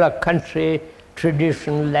particular country,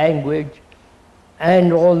 tradition, language,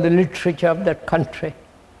 and all the literature of that country,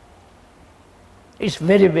 it's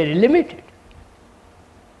very, very limited.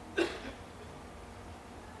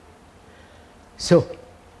 So,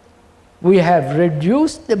 we have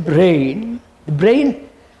reduced the brain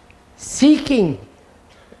seeking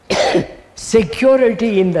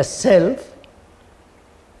security in the self,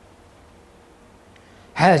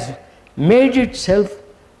 has made itself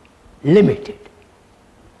limited,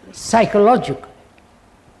 psychological.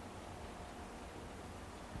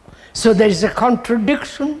 So there is a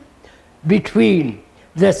contradiction between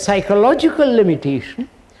the psychological limitation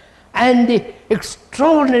and the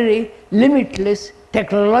extraordinary, limitless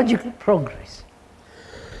technological progress.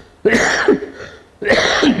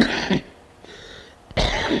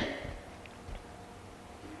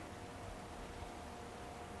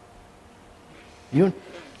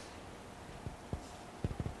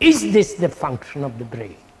 Is this the function of the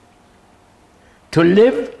brain? To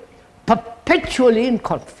live perpetually in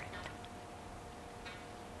conflict.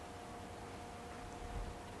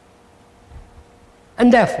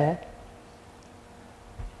 And therefore,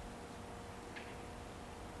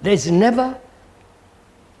 there is never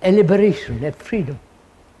a liberation, a freedom.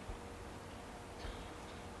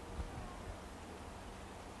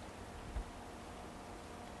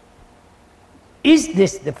 Is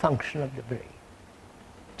this the function of the brain?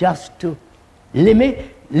 Just to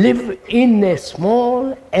live in a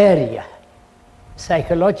small area,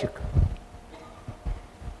 psychological.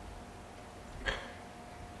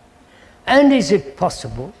 And is it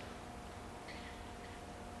possible,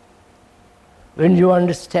 when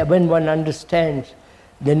one understands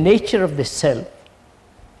the nature of the self,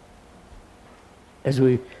 as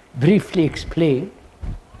we briefly explained,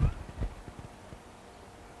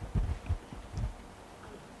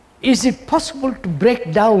 is it possible to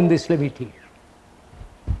break down this limitation?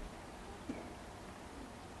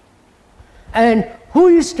 And who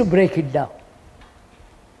is to break it down?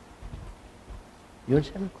 You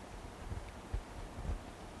understand?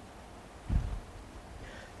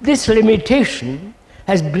 This limitation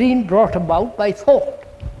has been brought about by thought.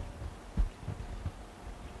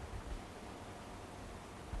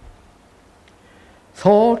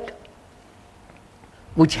 Thought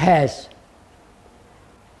which has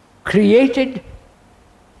created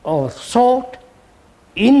or sought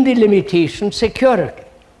in the limitation security.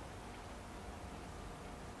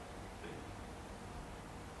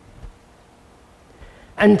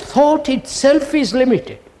 And thought itself is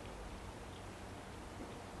limited.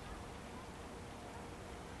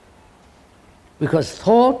 Because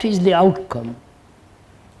thought is the outcome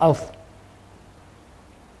of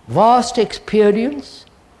vast experience,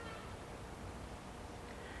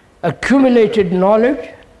 accumulated knowledge,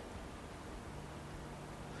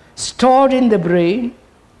 stored in the brain,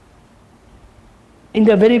 in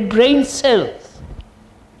the very brain cells.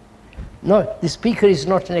 No, the speaker is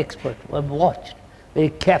not an expert. I've watched very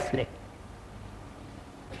carefully.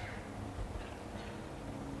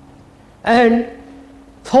 And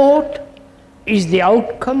thought is the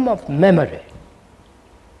outcome of memory.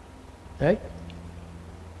 Right?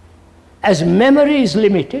 As memory is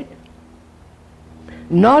limited,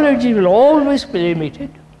 knowledge will always be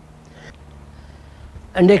limited,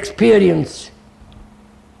 and experience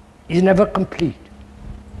is never complete.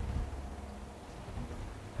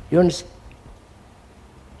 You understand?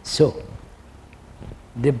 So,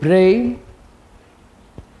 the brain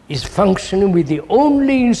is functioning with the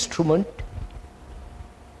only instrument,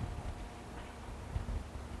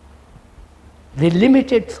 the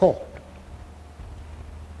limited thought.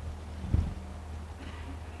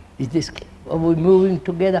 Is this clear? Are we moving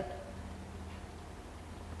together?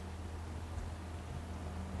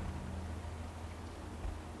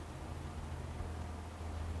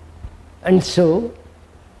 And so,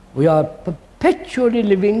 we are perpetually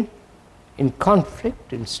living in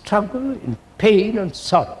conflict, in struggle, in pain and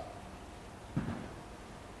sorrow.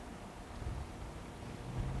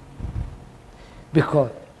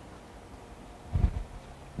 Because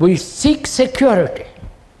we seek security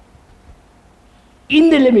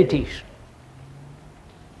in the limitation.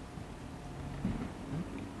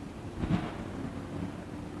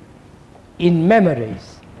 In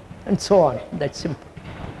memories, and so on. That's simple.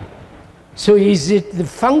 So is it the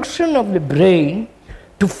function of the brain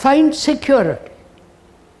to find security,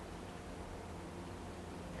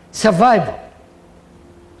 survival,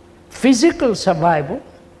 physical survival?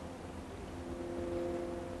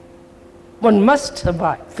 One must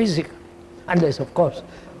survive physically, unless, of course,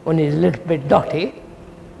 one is a little bit dotty,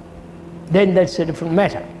 then that's a different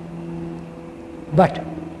matter. But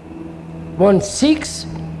one seeks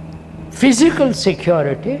physical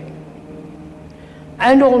security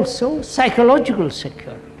and also psychological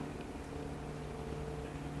security.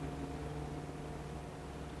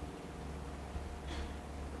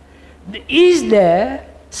 Is there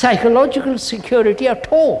psychological security at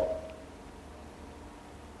all?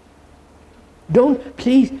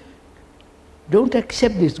 Please, don't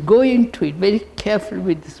accept this. Go into it very carefully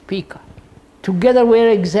with the speaker. Together we are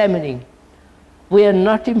examining. We are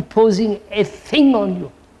not imposing a thing on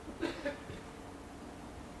you.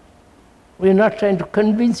 We are not trying to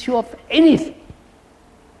convince you of anything.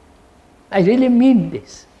 I really mean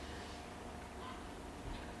this.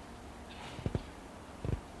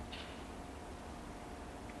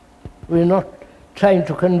 We are not trying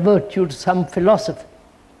to convert you to some philosophy,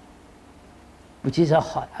 which is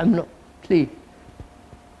I'm not, please.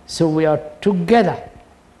 So we are together,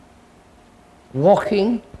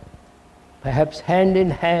 walking, perhaps hand in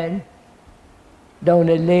hand, down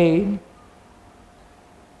a lane,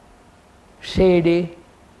 shady,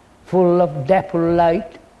 full of dapple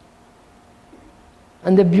light,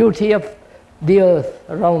 and the beauty of the earth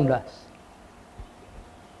around us.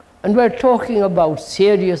 And we're talking about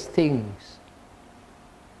serious things,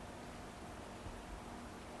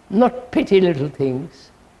 not petty little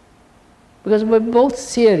things, because we're both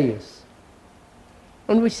serious.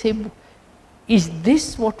 And we say, is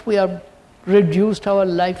this what we have reduced our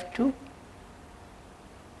life to?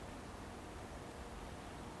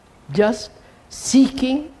 Just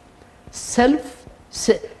seeking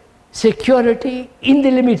self-security in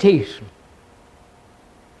the limitation.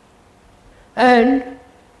 And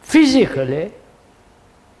physically,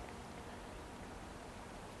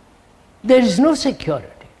 there is no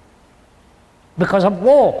security because of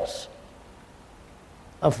wars,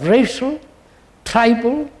 of racial,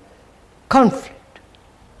 tribal conflict,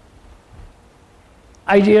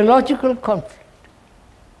 ideological conflict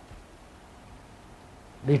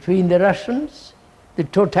between the Russians, the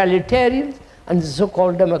totalitarians, and the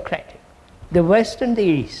so-called democratic, the West and the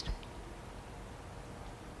East.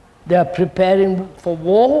 They are preparing for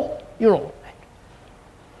war, you know that.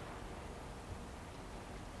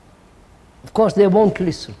 Of course, they won't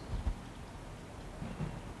listen.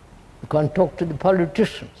 You can't talk to the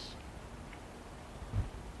politicians,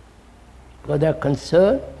 because they're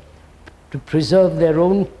concerned to preserve their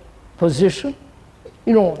own position.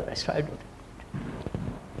 You know the rest, I don't.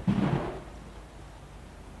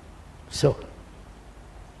 So,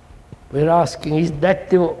 we're asking, is that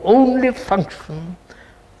the only function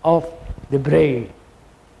of the brain?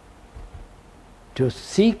 To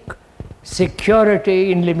seek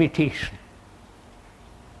security in limitation.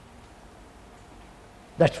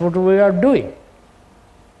 That's what we are doing.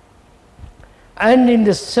 And in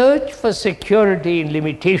the search for security in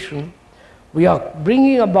limitation, we are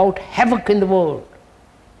bringing about havoc in the world.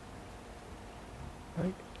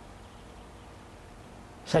 Right?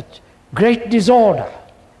 Such great disorder,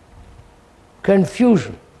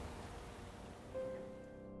 confusion.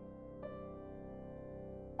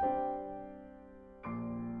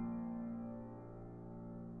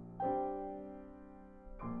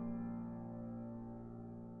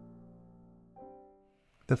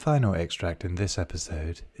 The final extract in this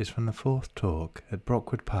episode is from the fourth talk at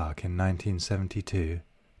Brockwood Park in 1972,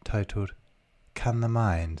 titled, Can the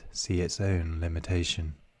Mind See Its Own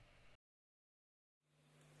Limitation?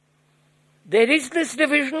 There is this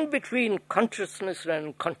division between consciousness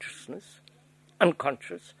and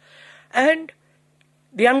unconscious, and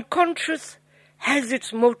the unconscious has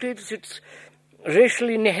its motives, its racial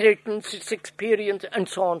inheritance, its experience, and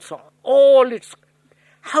so on, so on. All its...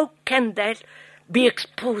 How can that be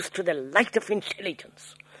exposed to the light of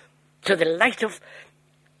intelligence, to the light of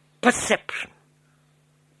perception?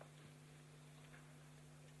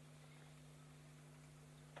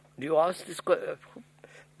 Do you ask this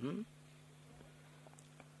question?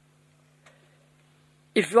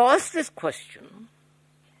 If you ask this question,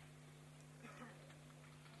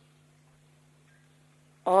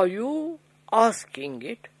 are you asking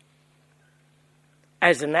it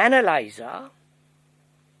as an analyzer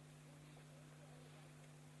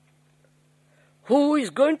who is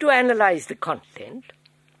going to analyze the content,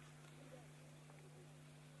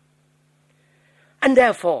 and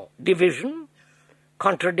therefore division,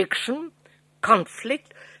 contradiction,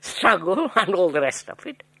 conflict, struggle, and all the rest of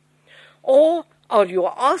it? Or are you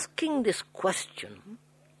asking this question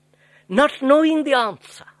not knowing the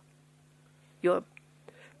answer? You're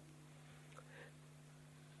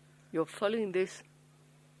following this?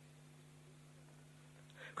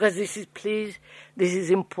 Because this is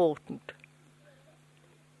important.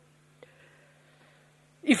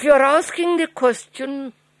 If you are asking the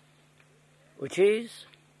question, which is,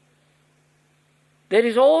 there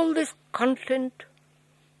is all this content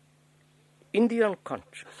in the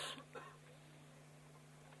unconscious.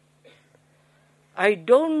 I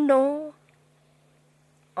don't know,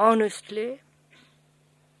 honestly,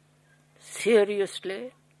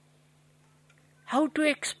 seriously, how to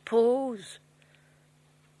expose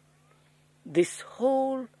this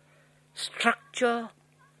whole structure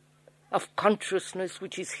of consciousness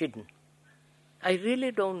which is hidden. I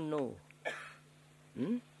really don't know.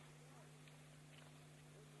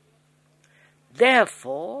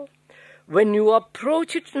 Therefore, when you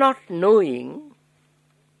approach it not knowing,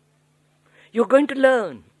 you're going to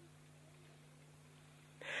learn.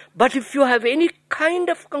 But if you have any kind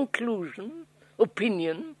of conclusion,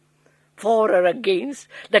 opinion, for or against,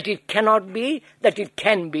 that it cannot be, that it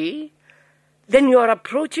can be, then you are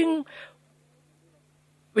approaching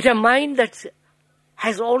with a mind that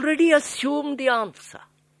has already assumed the answer,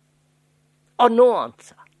 or no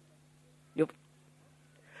answer.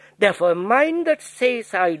 Therefore, a mind that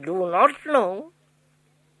says, I do not know,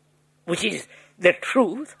 which is the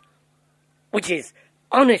truth, which is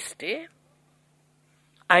honesty,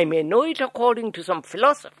 I may know it according to some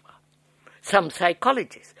philosopher, some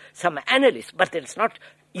psychologist, some analyst, but it's not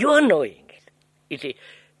your knowing it. It is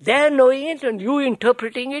their knowing it and you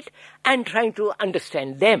interpreting it and trying to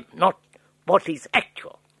understand them, not what is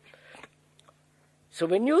actual. So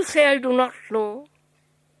when you say, I do not know,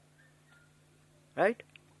 right?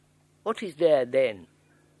 What is there then?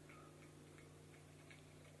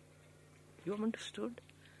 You have understood?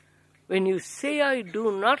 When you say, I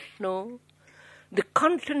do not know, the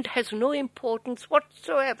content has no importance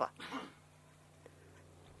whatsoever.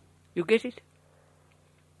 You get it?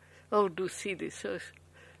 Oh, do see this.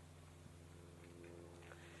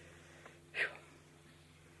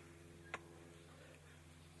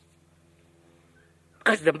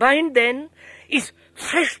 Because the mind then is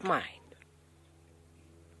fresh mind.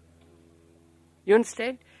 You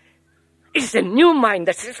understand? It's a new mind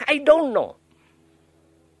that says, I don't know.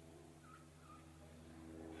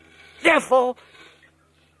 Therefore,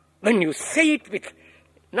 when you say it with,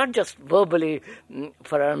 not just verbally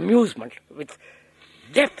for amusement, with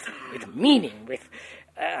depth, with meaning, with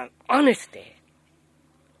honesty,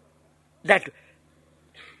 that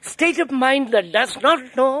state of mind that does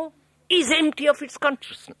not know is empty of its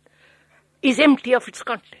consciousness, is empty of its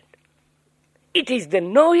content. It is the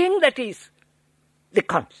knowing that is the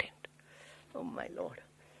content. Oh, my Lord.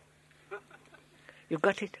 You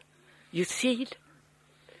got it? You see it?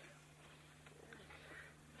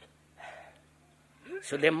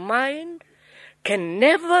 So the mind can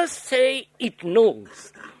never say it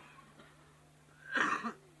knows.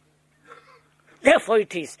 Therefore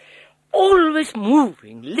it is always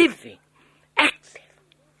moving, living, active.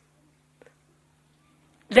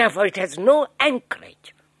 Therefore it has no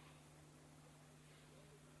anchorage.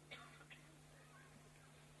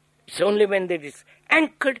 It's only when it is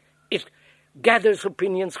anchored, it gathers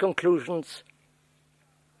opinions, conclusions,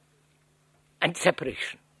 and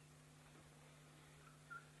separation.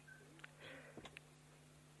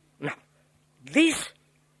 Now, this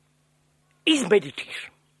is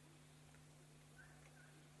meditation.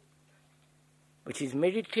 Which is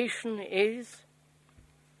meditation is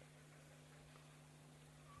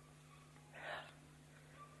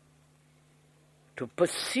to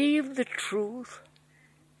perceive the truth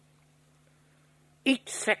each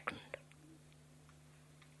second.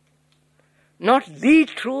 Not the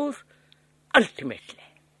truth ultimately.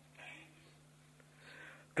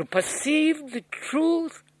 To perceive the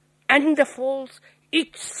truth and the false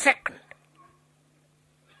each second.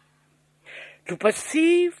 To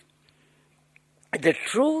perceive the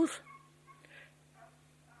truth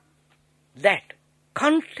that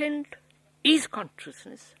content is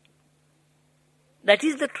consciousness. That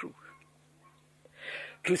is the truth.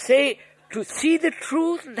 To see the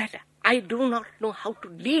truth that I do not know how to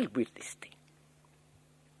deal with this thing.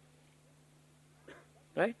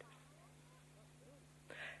 Right?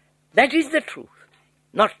 That is the truth,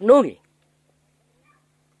 not knowing.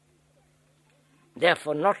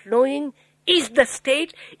 Therefore, not knowing is the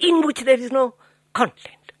state in which there is no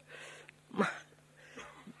content.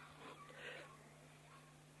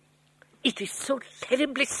 It is so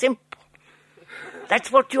terribly simple.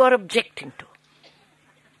 That's what you are objecting to.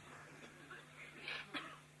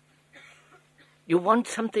 You want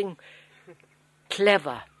something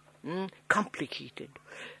clever, complicated,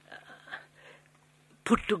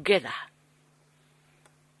 put together.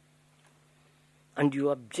 And you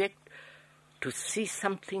object to see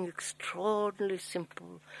something extraordinarily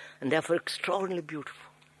simple and therefore extraordinarily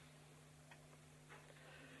beautiful.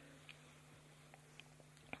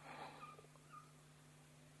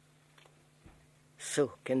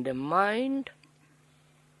 So can the mind,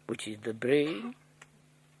 which is the brain,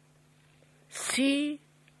 see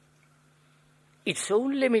its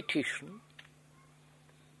own limitation,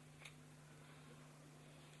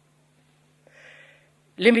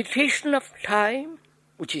 limitation of time,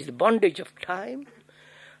 which is the bondage of time,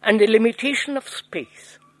 and the limitation of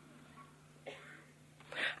space.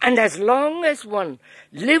 And as long as one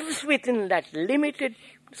lives within that limited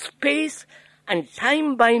space and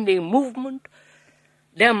time-binding movement,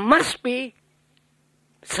 there must be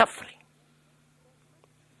suffering.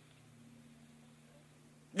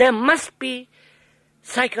 There must be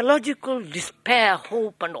psychological despair,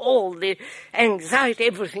 hope, and all the anxiety,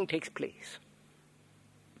 everything takes place.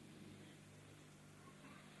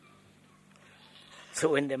 So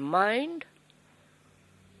when the mind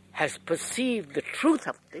has perceived the truth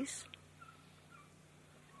of this,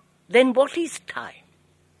 then what is time?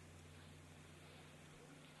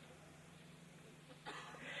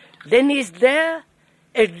 Then is there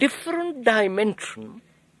a different dimension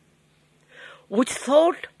which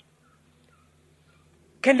thought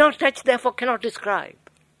cannot touch, therefore cannot describe?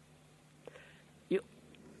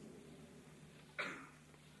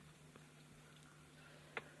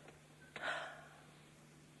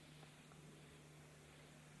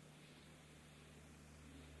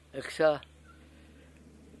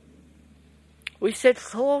 We said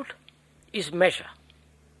thought is measure,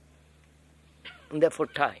 and therefore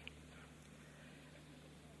time.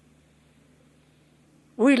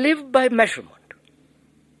 We live by measurement.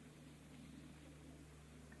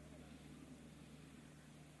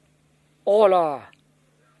 All our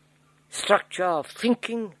structure of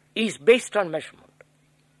thinking is based on measurement,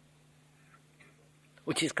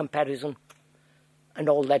 which is comparison and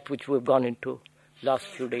all that which we've gone into last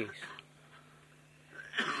few days.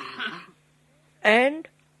 And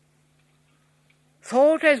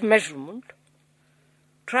thought as measurement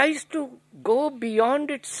tries to go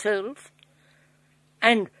beyond itself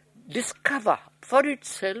and discover for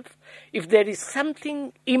itself if there is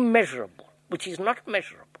something immeasurable, which is not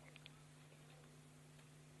measurable.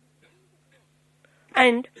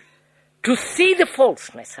 And to see the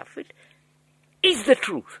falseness of it is the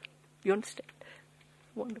truth. You understand?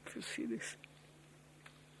 Wonderful to see this.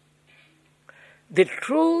 The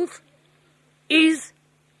truth is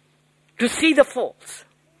to see the false.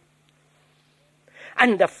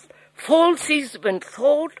 And the false is when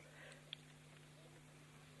thought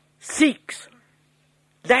seeks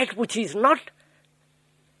that which is not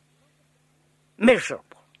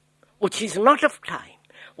measurable, which is not of time,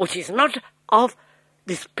 which is not of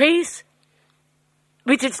the space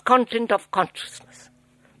with its content of consciousness.